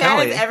with R. Kelly. Nothing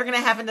bad is ever going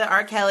to happen to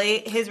R.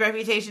 Kelly, his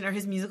reputation, or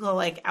his musical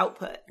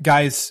output.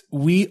 Guys,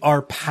 we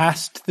are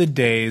past the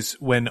days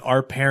when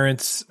our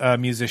parents,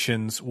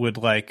 musicians, would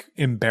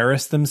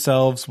embarrass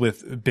themselves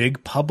with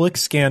big public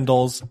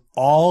scandals.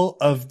 All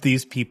of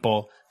these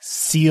people,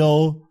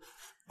 Seal,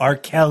 R.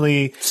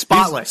 Kelly,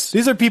 spotless.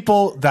 These are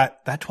people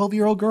that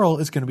 12-year-old girl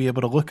is going to be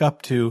able to look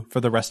up to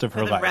for the rest of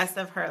her life.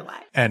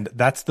 And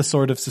that's the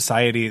sort of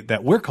society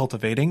that we're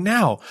cultivating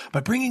now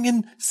by bringing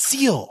in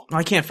Seal.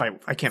 I can't fight.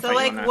 I can't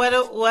fight.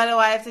 So what do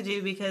I have to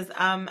do? Because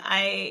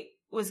I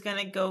was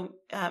gonna go.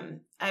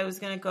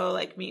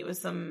 Meet with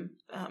some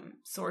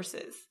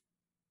sources.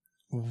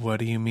 What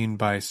do you mean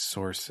by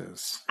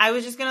sources? I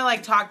was just gonna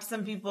talk to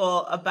some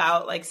people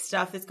about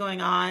stuff that's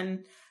going on.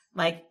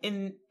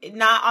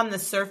 Not on the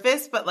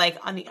surface, but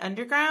on the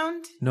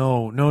underground?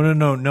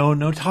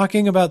 No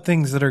talking about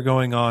things that are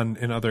going on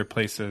in other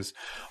places.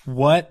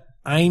 What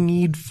I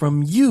need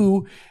from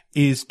you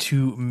is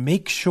to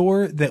make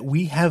sure that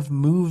we have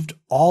moved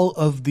all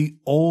of the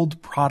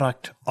old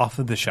product off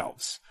of the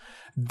shelves.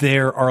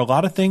 There are a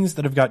lot of things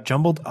that have got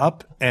jumbled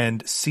up,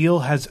 and Seal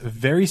has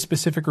very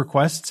specific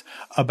requests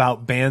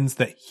about bands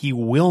that he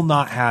will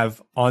not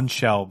have on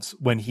shelves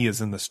when he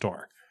is in the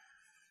store.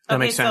 That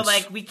makes sense.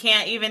 So we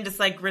can't even just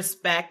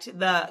respect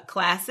the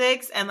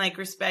classics and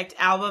respect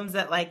albums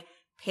that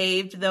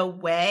paved the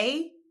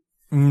way?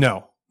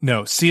 No.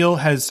 Seal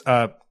has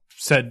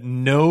said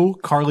no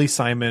Carly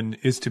Simon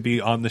is to be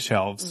on the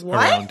shelves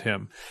around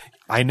him.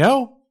 I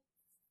know.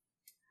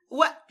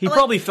 What? He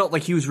probably felt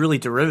like he was really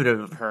derivative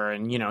of her,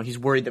 and he's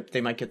worried that they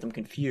might get them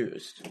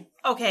confused.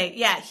 Okay,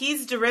 yeah,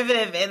 he's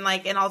derivative in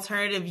an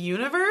alternative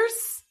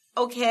universe.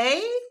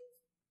 Okay,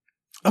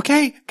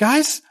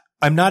 guys.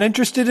 I'm not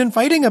interested in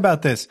fighting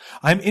about this.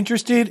 I'm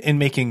interested in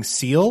making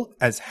Seal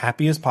as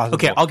happy as possible.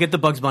 Okay, I'll get the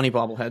Bugs Bunny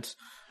bobbleheads,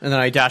 and then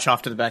I dash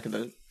off to the back of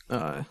the...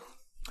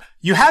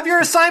 You have your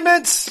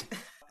assignments!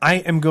 I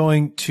am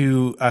going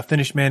to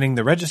finish manning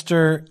the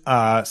register.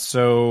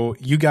 So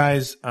you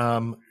guys,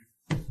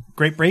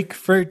 great break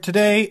for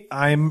today.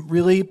 I'm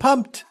really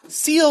pumped.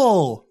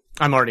 Seal!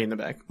 I'm already in the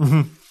back.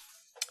 Mm-hmm.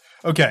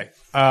 Okay,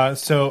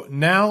 so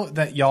now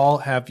that y'all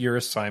have your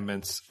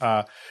assignments...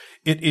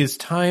 it is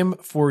time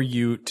for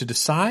you to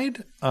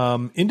decide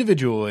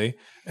individually,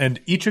 and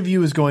each of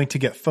you is going to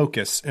get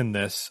focus in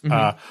this.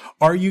 Mm-hmm.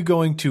 Are you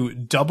going to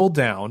double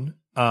down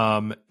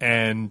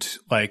and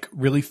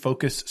really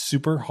focus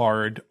super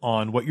hard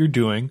on what you're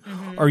doing?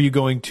 Mm-hmm. Are you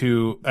going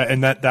to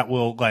and that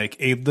will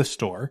aid the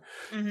store?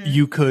 Mm-hmm.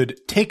 You could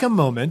take a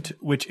moment,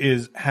 which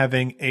is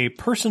having a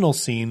personal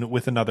scene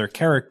with another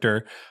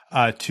character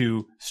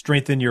to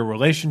strengthen your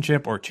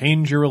relationship or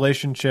change your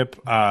relationship,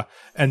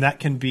 and that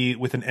can be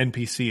with an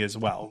NPC as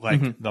well,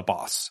 mm-hmm. the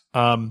boss.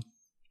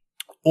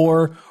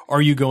 Or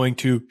are you going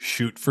to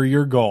shoot for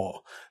your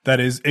goal? That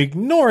is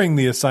ignoring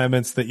the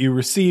assignments that you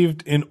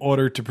received in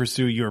order to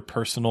pursue your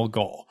personal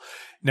goal.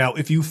 Now,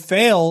 if you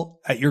fail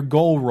at your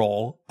goal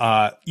roll,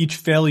 each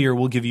failure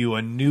will give you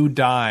a new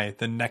die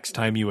the next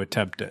time you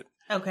attempt it.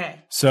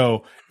 Okay.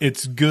 So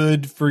it's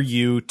good for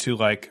you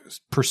to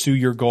pursue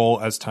your goal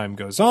as time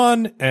goes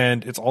on,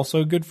 and it's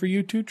also good for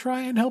you to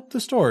try and help the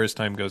store as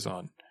time goes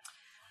on.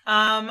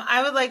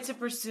 I would like to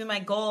pursue my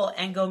goal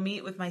and go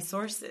meet with my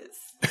sources.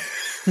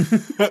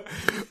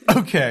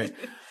 Okay.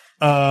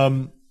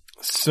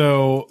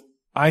 So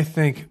I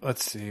think,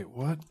 let's see,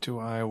 what do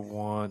I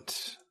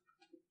want?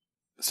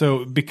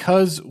 So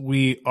because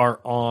we are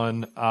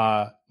on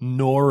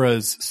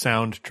Nora's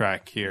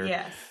soundtrack here,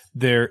 yes.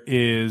 There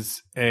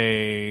is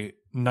a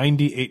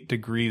 98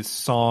 Degrees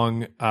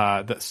song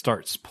that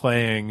starts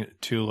playing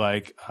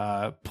to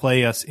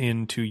play us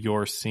into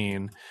your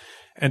scene.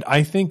 And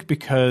I think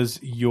because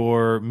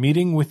you're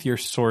meeting with your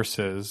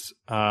sources,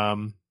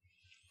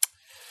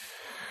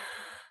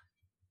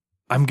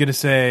 I'm going to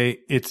say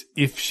it's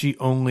If She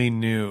Only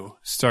Knew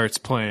starts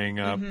playing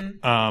up.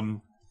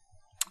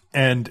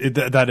 And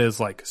that is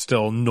like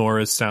still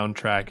Nora's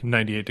soundtrack,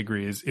 98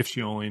 Degrees, If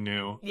She Only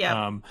Knew.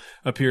 Yeah.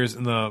 Appears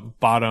in the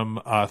bottom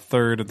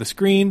third of the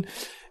screen.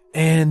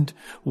 And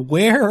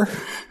where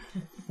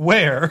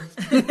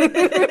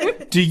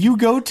do you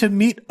go to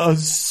meet a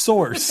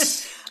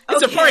source?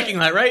 It's a parking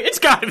lot, right? It's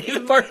got to be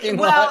the parking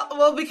lot.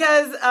 Well,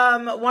 because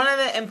one of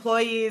the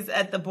employees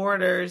at the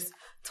Borders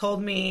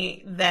told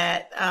me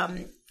that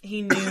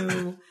he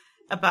knew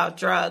about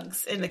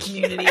drugs in the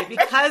community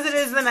because it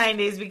is the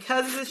 90s,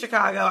 because it's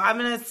Chicago. I'm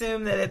going to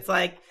assume that it's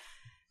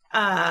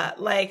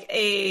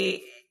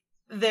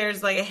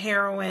there's like a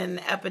heroin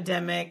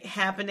epidemic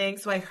happening.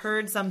 So I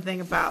heard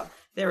something about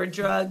there were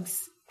drugs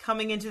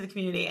coming into the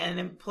community and an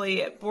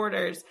employee at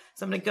Borders.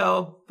 So I'm going to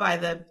go by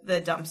the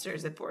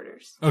dumpsters at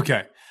Borders.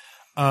 Okay.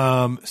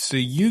 So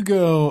you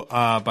go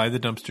by the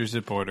dumpsters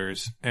at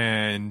Borders,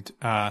 and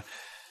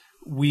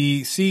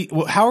we see.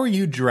 Well, how are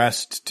you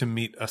dressed to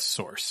meet a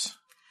source?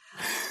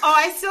 Oh,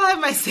 I still have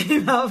my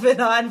same outfit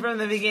on from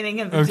the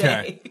beginning of the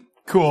day.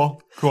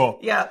 Cool.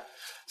 Yeah.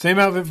 Same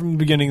outfit from the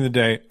beginning of the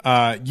day.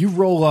 You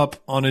roll up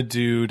on a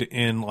dude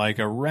in like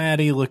a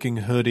ratty looking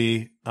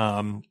hoodie.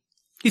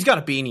 He's got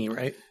a beanie,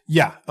 right?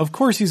 Yeah, of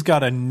course he's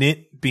got a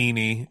knit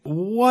beanie.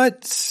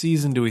 What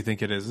season do we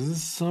think it is? Is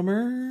this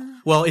summer?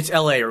 Well, it's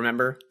LA,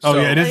 remember? Oh,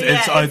 yeah, it is.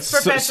 Yeah, It's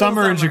perpetual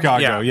summer in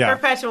Chicago. Yeah.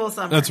 Perpetual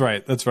summer. That's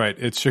right.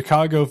 It's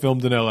Chicago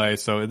filmed in LA,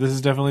 so this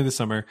is definitely the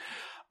summer.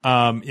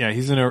 Yeah,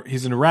 he's in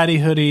a ratty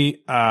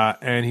hoodie,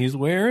 and he's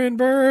wearing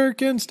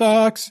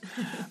Birkenstocks.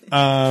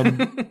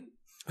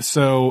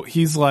 So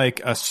he's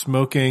like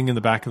smoking in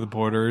the back of the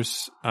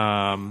Borders.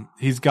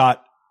 He's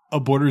got a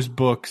Borders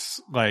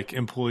Books like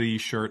employee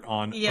shirt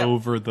on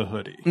over the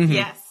hoodie. Mm-hmm.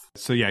 Yes.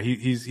 So yeah,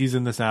 he's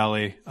in this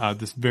alley,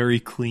 this very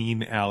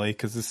clean alley,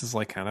 because this is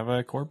like kind of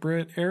a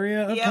corporate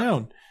area of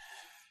town.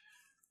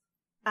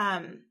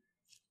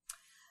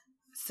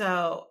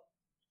 So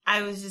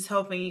I was just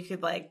hoping you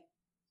could like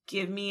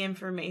give me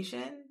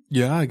information.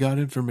 Yeah, I got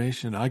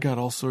information. I got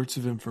all sorts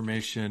of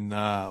information.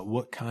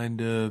 What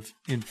kind of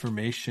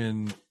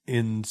information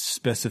in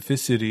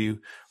specificity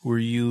were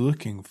you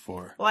looking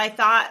for? Well, I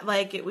thought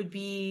like it would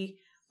be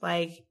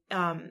like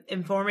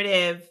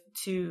informative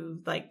to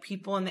like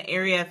people in the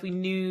area if we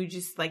knew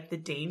just like the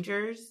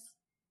dangers.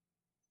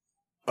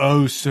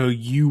 Oh, so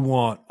you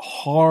want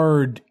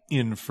hard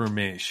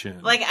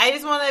information? Like I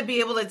just want to be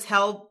able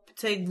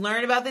to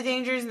learn about the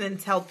dangers and then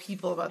tell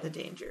people about the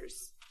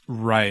dangers.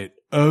 Right.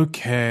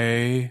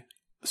 Okay.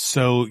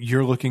 So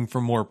you're looking for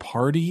more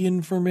party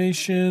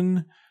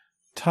information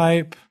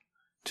type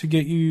to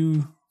get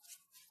you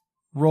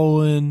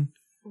rolling?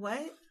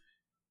 What?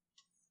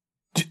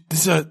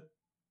 This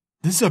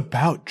is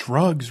about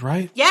drugs,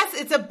 right? Yes,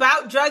 it's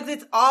about drugs.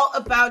 It's all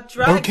about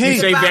drugs. Okay. You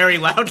say very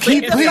loudly.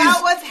 It's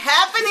about what's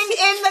happening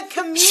in the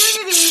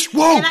community.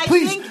 Whoa, and I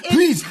think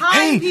please. it's time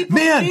Hey, people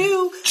man,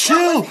 knew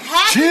chill, what was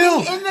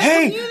happening in the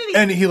community.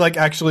 And he like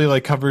actually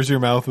like covers your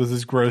mouth with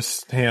his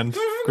gross hitchy hand.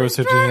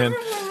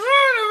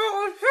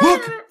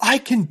 Look, I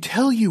can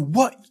tell you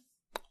what.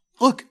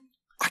 Look,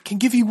 I can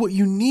give you what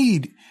you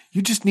need.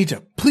 You just need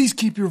to please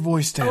keep your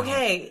voice down.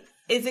 Okay,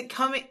 is it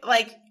coming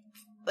like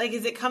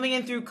is it coming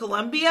in through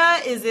Colombia?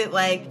 Is it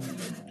like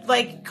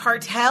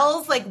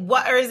cartels? Like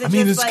what? Or is it?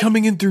 It's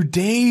coming in through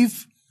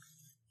Dave.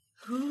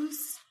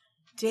 Who's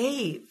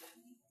Dave?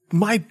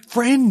 My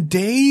friend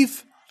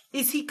Dave.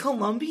 Is he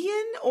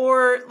Colombian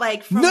or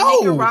like from No,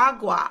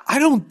 Nicaragua? I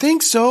don't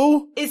think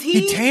so. Is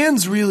he? He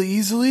tans really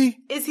easily.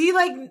 Is he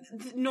like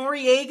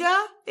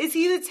Noriega? Is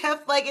he the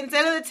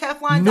instead of the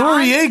Teflon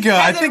Don? Noriega?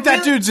 I think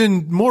that dude's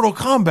in Mortal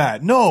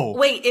Kombat. No.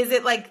 Wait, is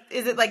it like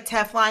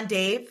Teflon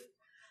Dave?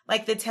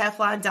 Like the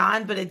Teflon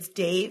Don, but it's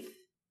Dave?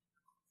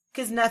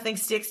 Because nothing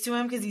sticks to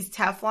him because he's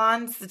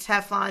Teflon. It's the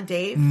Teflon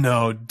Dave.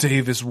 No,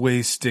 Dave is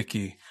way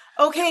sticky.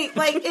 Okay,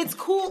 like, it's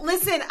cool.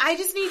 Listen, I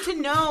just need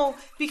to know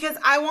because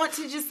I want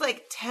to just,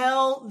 like,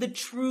 tell the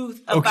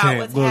truth about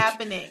what's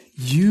happening.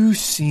 You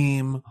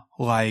seem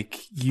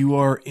like you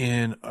are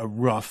in a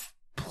rough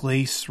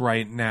place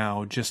right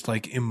now, just,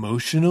 like,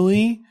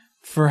 emotionally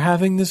for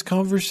having this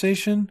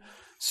conversation.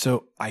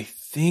 So I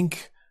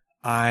think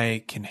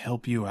I can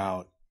help you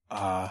out.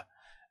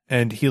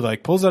 And he,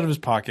 like, pulls out of his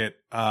pocket.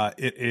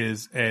 It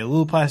is a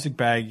little plastic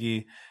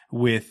baggie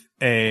with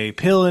a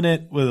pill in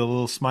it with a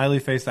little smiley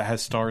face that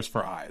has stars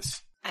for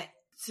eyes.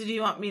 So do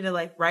you want me to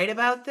like write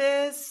about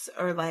this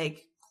or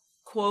like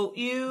quote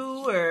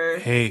you or?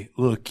 Hey,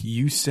 look,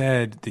 you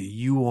said that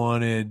you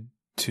wanted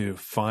to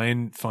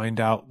find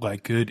out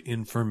like good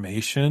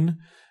information.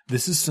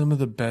 This is some of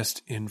the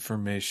best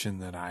information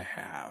that I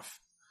have.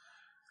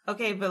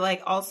 Okay, but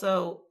like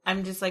also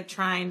I'm just like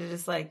trying to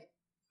just like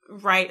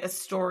write a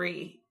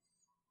story.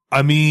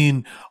 I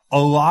mean,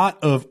 a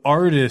lot of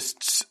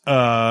artists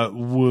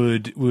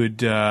would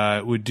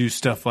do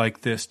stuff like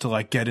this to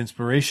like get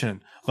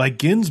inspiration, like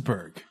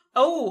Ginsberg.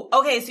 Oh,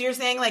 okay. So you're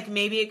saying like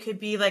maybe it could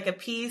be like a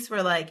piece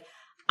where like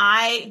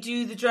I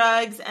do the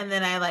drugs and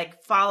then I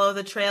like follow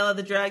the trail of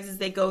the drugs as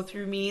they go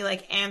through me,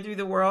 like, and through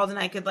the world. And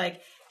I could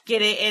like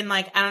get it in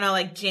like, I don't know,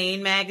 like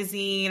Jane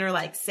Magazine or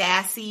like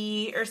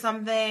Sassy or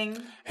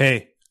something.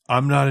 Hey,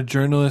 I'm not a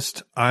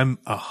journalist. I'm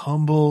a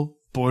humble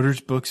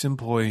Borders Books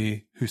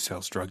employee who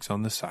sells drugs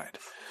on the side.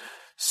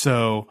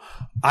 So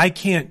I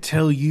can't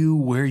tell you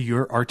where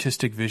your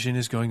artistic vision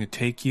is going to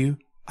take you.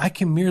 I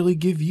can merely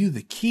give you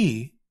the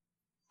key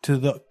to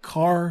the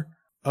car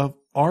of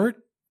art.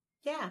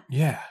 Yeah.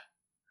 Yeah.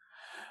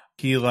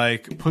 He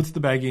like puts the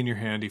baggie in your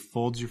hand. He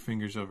folds your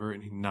fingers over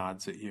and he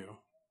nods at you.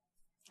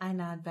 I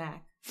nod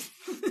back.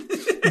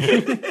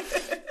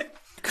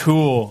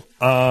 Cool.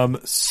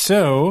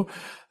 So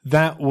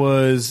that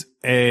was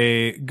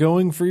a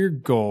going for your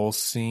goal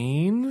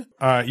scene.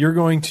 You're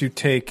going to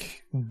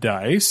take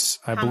dice.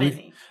 How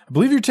many? I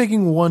believe you're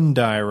taking 1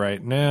 die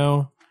right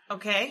now.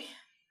 Okay.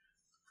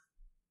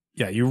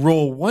 Yeah, you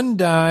roll 1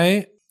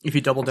 die. If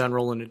you double down,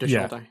 roll an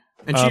additional die.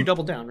 And she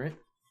doubled down, right?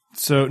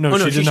 So no,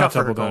 she did not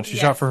double down. She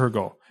shot for her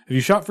goal. If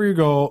you shot for your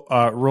goal,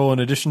 roll an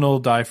additional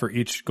die for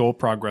each goal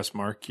progress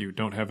mark. You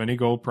don't have any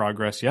goal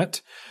progress yet.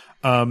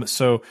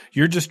 So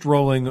you're just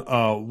rolling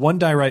 1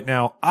 die right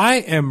now. I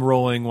am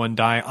rolling 1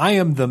 die. I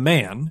am the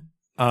man.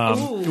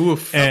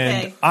 Oof.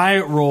 And Okay.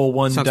 I roll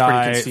 1 Sounds pretty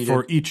die conceited.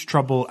 for each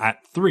trouble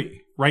at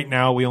 3. Right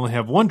now, we only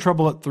have 1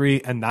 trouble at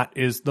 3, and that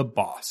is the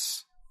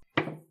boss.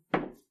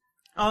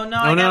 Oh no,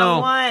 I got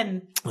a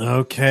 1.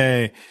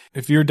 Okay.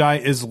 If your die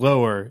is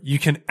lower, you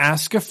can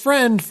ask a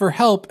friend for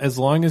help as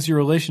long as your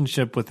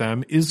relationship with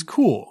them is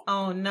cool.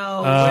 Oh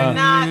no, we're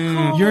not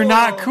cool. You're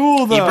not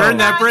cool, though. You burned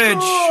that bridge.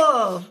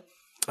 Cool.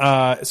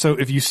 So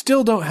if you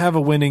still don't have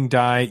a winning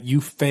die,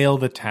 you fail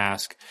the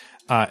task,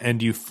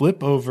 and you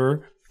flip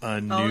over a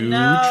new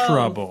no.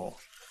 trouble.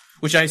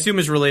 Which I assume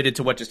is related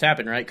to what just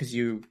happened, right? Because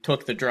you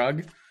took the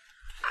drug.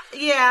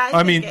 Yeah,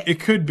 I mean, it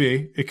could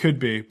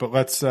be, but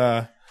let's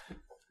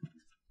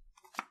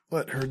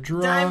let her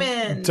draw.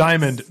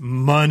 Diamond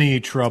money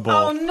trouble.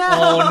 Oh no.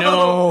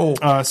 Oh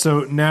no.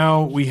 So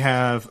now we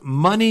have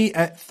money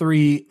at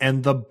 3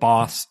 and the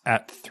boss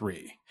at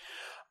 3.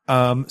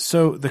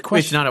 So the Wait,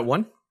 question, not at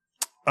 1?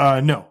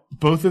 no,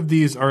 both of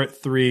these are at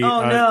 3.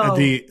 Oh, no.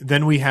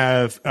 Then we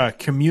have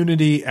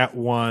community at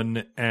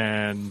 1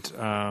 and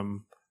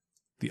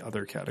the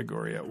other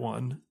category at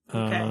 1.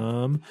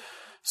 Okay.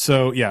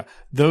 So yeah,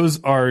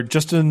 those are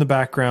just in the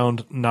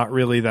background, not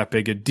really that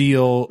big a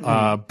deal.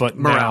 But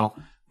Morale.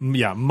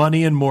 Now,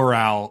 money and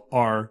morale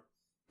are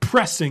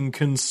pressing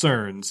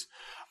concerns.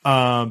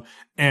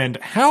 And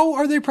how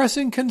are they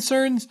pressing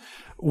concerns?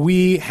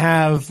 We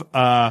have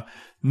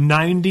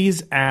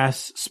 90s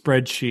ass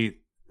spreadsheet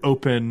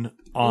open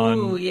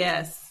Ooh,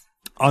 yes.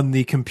 on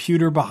the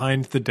computer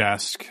behind the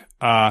desk.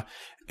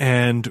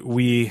 And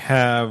we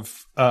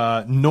have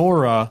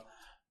Nora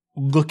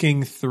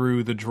looking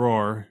through the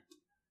drawer.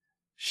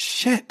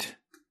 Shit.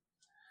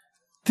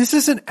 This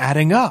isn't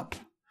adding up.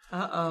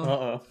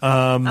 Uh-oh,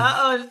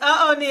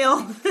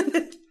 Neil.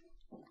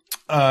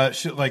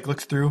 She like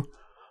looks through.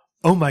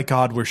 Oh my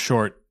God, we're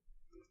short.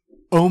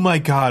 Oh my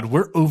God,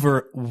 we're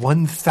over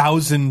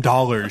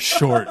 $1,000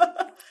 short.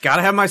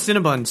 Gotta have my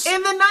Cinnabons.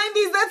 In the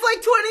 90s, that's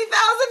like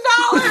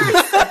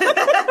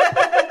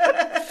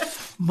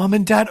 $20,000. Mom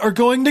and Dad are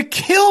going to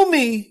kill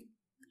me.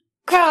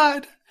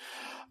 God.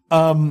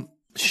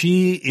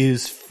 She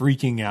is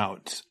freaking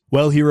out.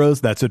 Well, heroes,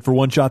 that's it for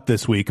One Shot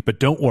this week, but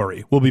don't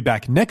worry. We'll be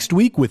back next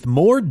week with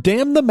more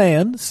Damn the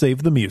Man,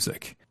 Save the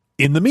Music.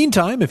 In the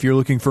meantime, if you're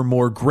looking for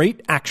more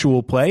great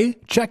actual play,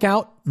 check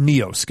out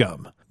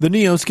Neoscum. The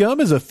Neoscum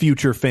is a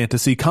future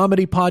fantasy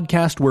comedy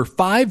podcast where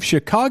 5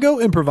 Chicago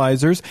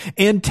improvisers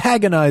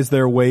antagonize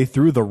their way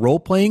through the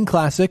role-playing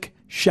classic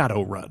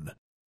Shadowrun.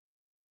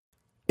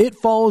 It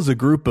follows a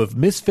group of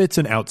misfits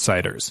and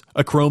outsiders,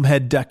 a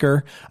chromehead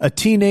decker, a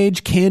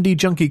teenage candy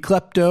junkie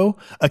klepto,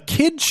 a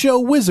kid show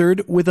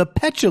wizard with a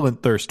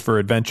petulant thirst for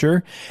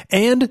adventure,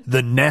 and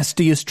the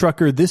nastiest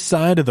trucker this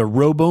side of the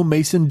Robo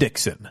Mason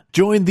Dixon.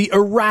 Join the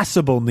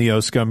irascible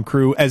Neoscum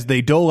crew as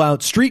they dole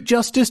out street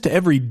justice to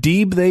every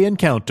deeb they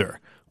encounter,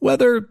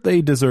 whether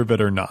they deserve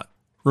it or not.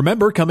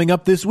 Remember, coming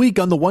up this week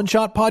on the One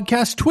Shot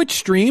Podcast Twitch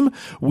stream,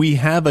 we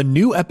have a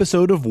new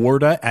episode of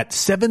Warda at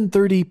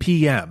 7:30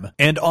 p.m.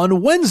 And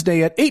on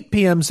Wednesday at 8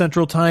 p.m.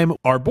 Central Time,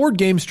 our board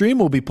game stream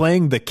will be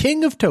playing The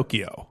King of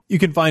Tokyo. You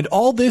can find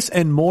all this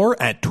and more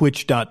at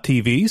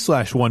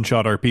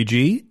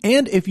twitch.tv/OneShotRPG.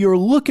 And if you're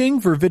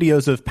looking for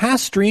videos of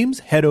past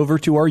streams, head over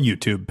to our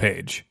YouTube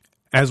page.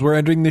 As we're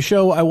ending the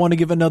show, I want to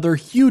give another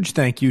huge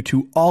thank you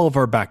to all of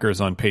our backers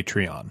on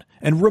Patreon.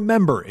 And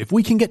remember, if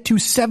we can get to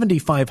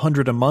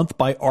 $7,500 a month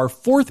by our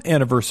 4th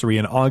anniversary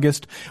in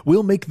August,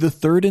 we'll make the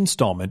 3rd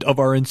installment of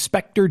our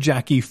Inspector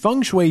Jackie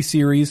Feng Shui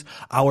series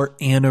our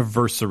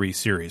anniversary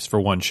series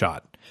for One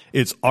Shot.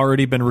 It's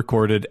already been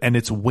recorded and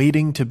it's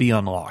waiting to be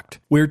unlocked.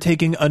 We're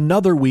taking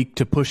another week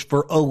to push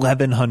for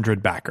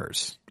 1,100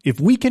 backers. If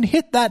we can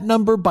hit that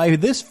number by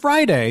this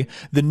Friday,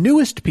 the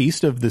newest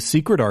piece of the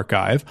Secret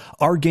Archive,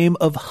 our game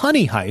of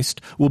Honey Heist,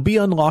 will be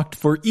unlocked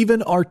for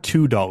even our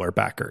 $2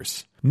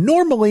 backers.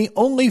 Normally,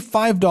 only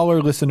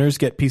 $5 listeners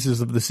get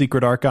pieces of the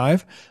secret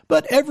archive,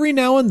 but every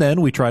now and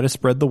then we try to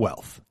spread the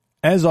wealth.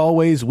 As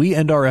always, we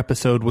end our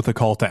episode with a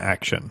call to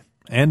action.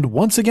 And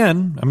once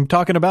again, I'm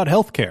talking about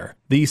healthcare.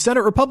 The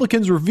Senate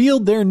Republicans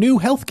revealed their new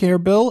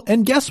healthcare bill,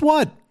 and guess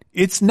what?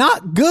 It's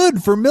not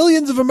good for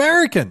millions of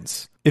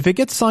Americans. If it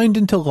gets signed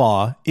into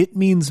law, it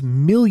means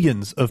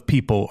millions of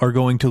people are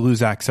going to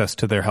lose access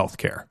to their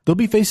healthcare. They'll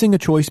be facing a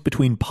choice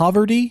between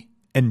poverty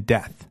and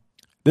death.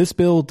 This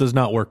bill does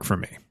not work for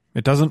me.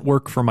 It doesn't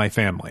work for my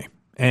family.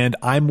 And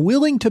I'm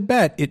willing to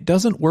bet it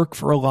doesn't work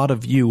for a lot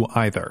of you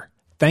either.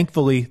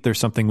 Thankfully, there's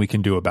something we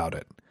can do about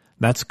it.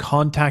 That's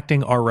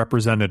contacting our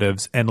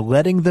representatives and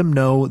letting them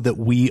know that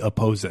we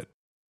oppose it.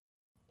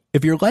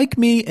 If you're like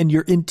me and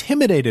you're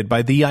intimidated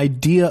by the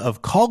idea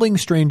of calling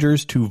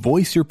strangers to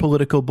voice your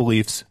political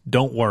beliefs,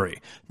 don't worry.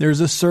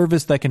 There's a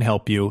service that can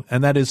help you,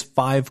 and that is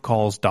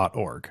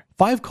 5calls.org.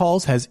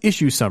 5Calls has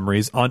issue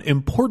summaries on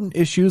important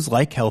issues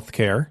like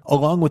healthcare,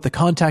 along with the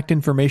contact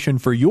information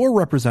for your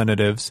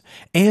representatives,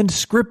 and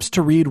scripts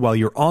to read while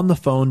you're on the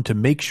phone to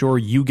make sure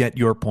you get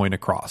your point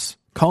across.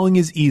 Calling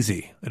is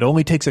easy. It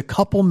only takes a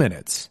couple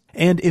minutes.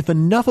 And if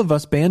enough of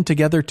us band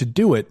together to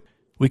do it,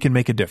 we can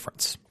make a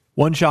difference.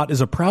 One Shot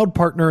is a proud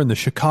partner in the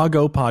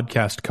Chicago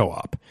Podcast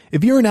Co-op.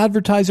 If you're an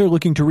advertiser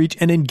looking to reach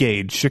an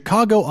engaged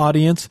Chicago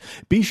audience,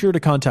 be sure to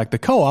contact the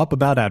co-op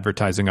about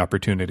advertising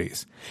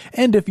opportunities.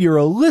 And if you're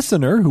a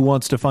listener who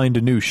wants to find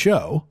a new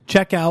show,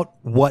 check out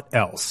What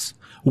Else?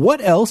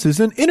 What Else is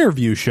an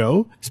interview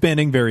show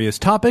spanning various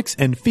topics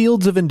and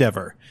fields of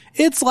endeavor.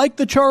 It's like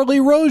the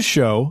Charlie Rose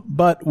Show,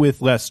 but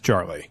with less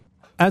Charlie.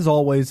 As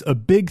always, a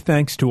big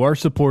thanks to our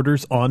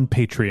supporters on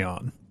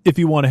Patreon. If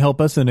you want to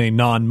help us in a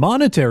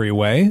non-monetary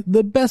way,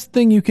 the best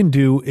thing you can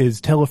do is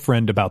tell a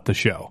friend about the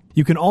show.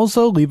 You can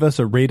also leave us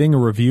a rating or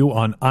review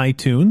on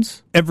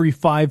iTunes. Every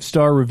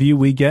 5-star review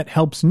we get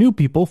helps new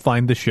people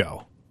find the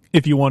show.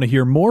 If you want to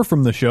hear more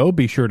from the show,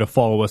 be sure to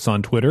follow us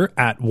on Twitter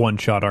at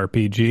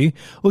OneShotRPG.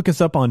 Look us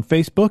up on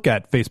Facebook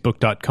at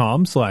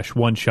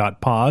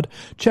facebook.com/OneShotPod.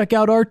 Check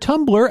out our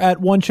Tumblr at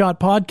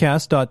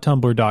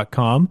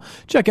OneShotPodcast.tumblr.com.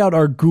 Check out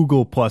our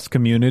Google Plus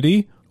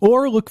community.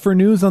 Or look for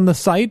news on the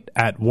site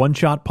at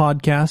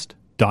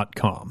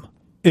oneshotpodcast.com.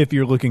 If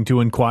you're looking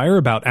to inquire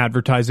about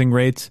advertising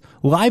rates,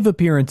 live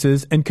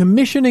appearances, and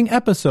commissioning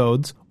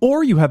episodes,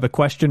 or you have a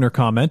question or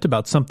comment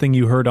about something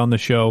you heard on the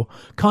show,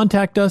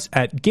 contact us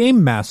at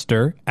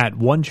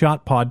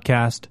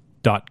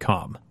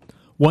gamemaster@oneshotpodcast.com.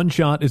 One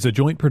Shot is a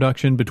joint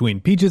production between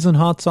Peaches and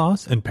Hot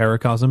Sauce and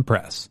Paracosm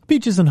Press.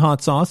 Peaches and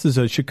Hot Sauce is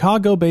a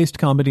Chicago-based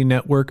comedy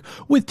network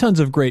with tons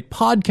of great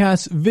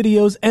podcasts,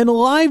 videos, and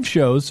live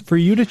shows for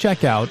you to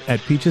check out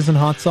at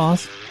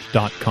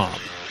peachesandhotsauce.com.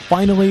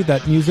 Finally,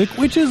 that music,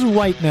 which is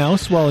right now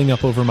swelling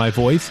up over my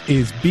voice,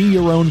 is Be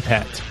Your Own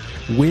Pet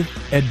with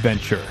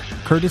Adventure,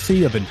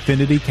 courtesy of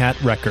Infinity Cat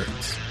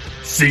Records.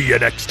 See you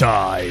next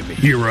time,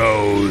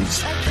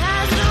 heroes!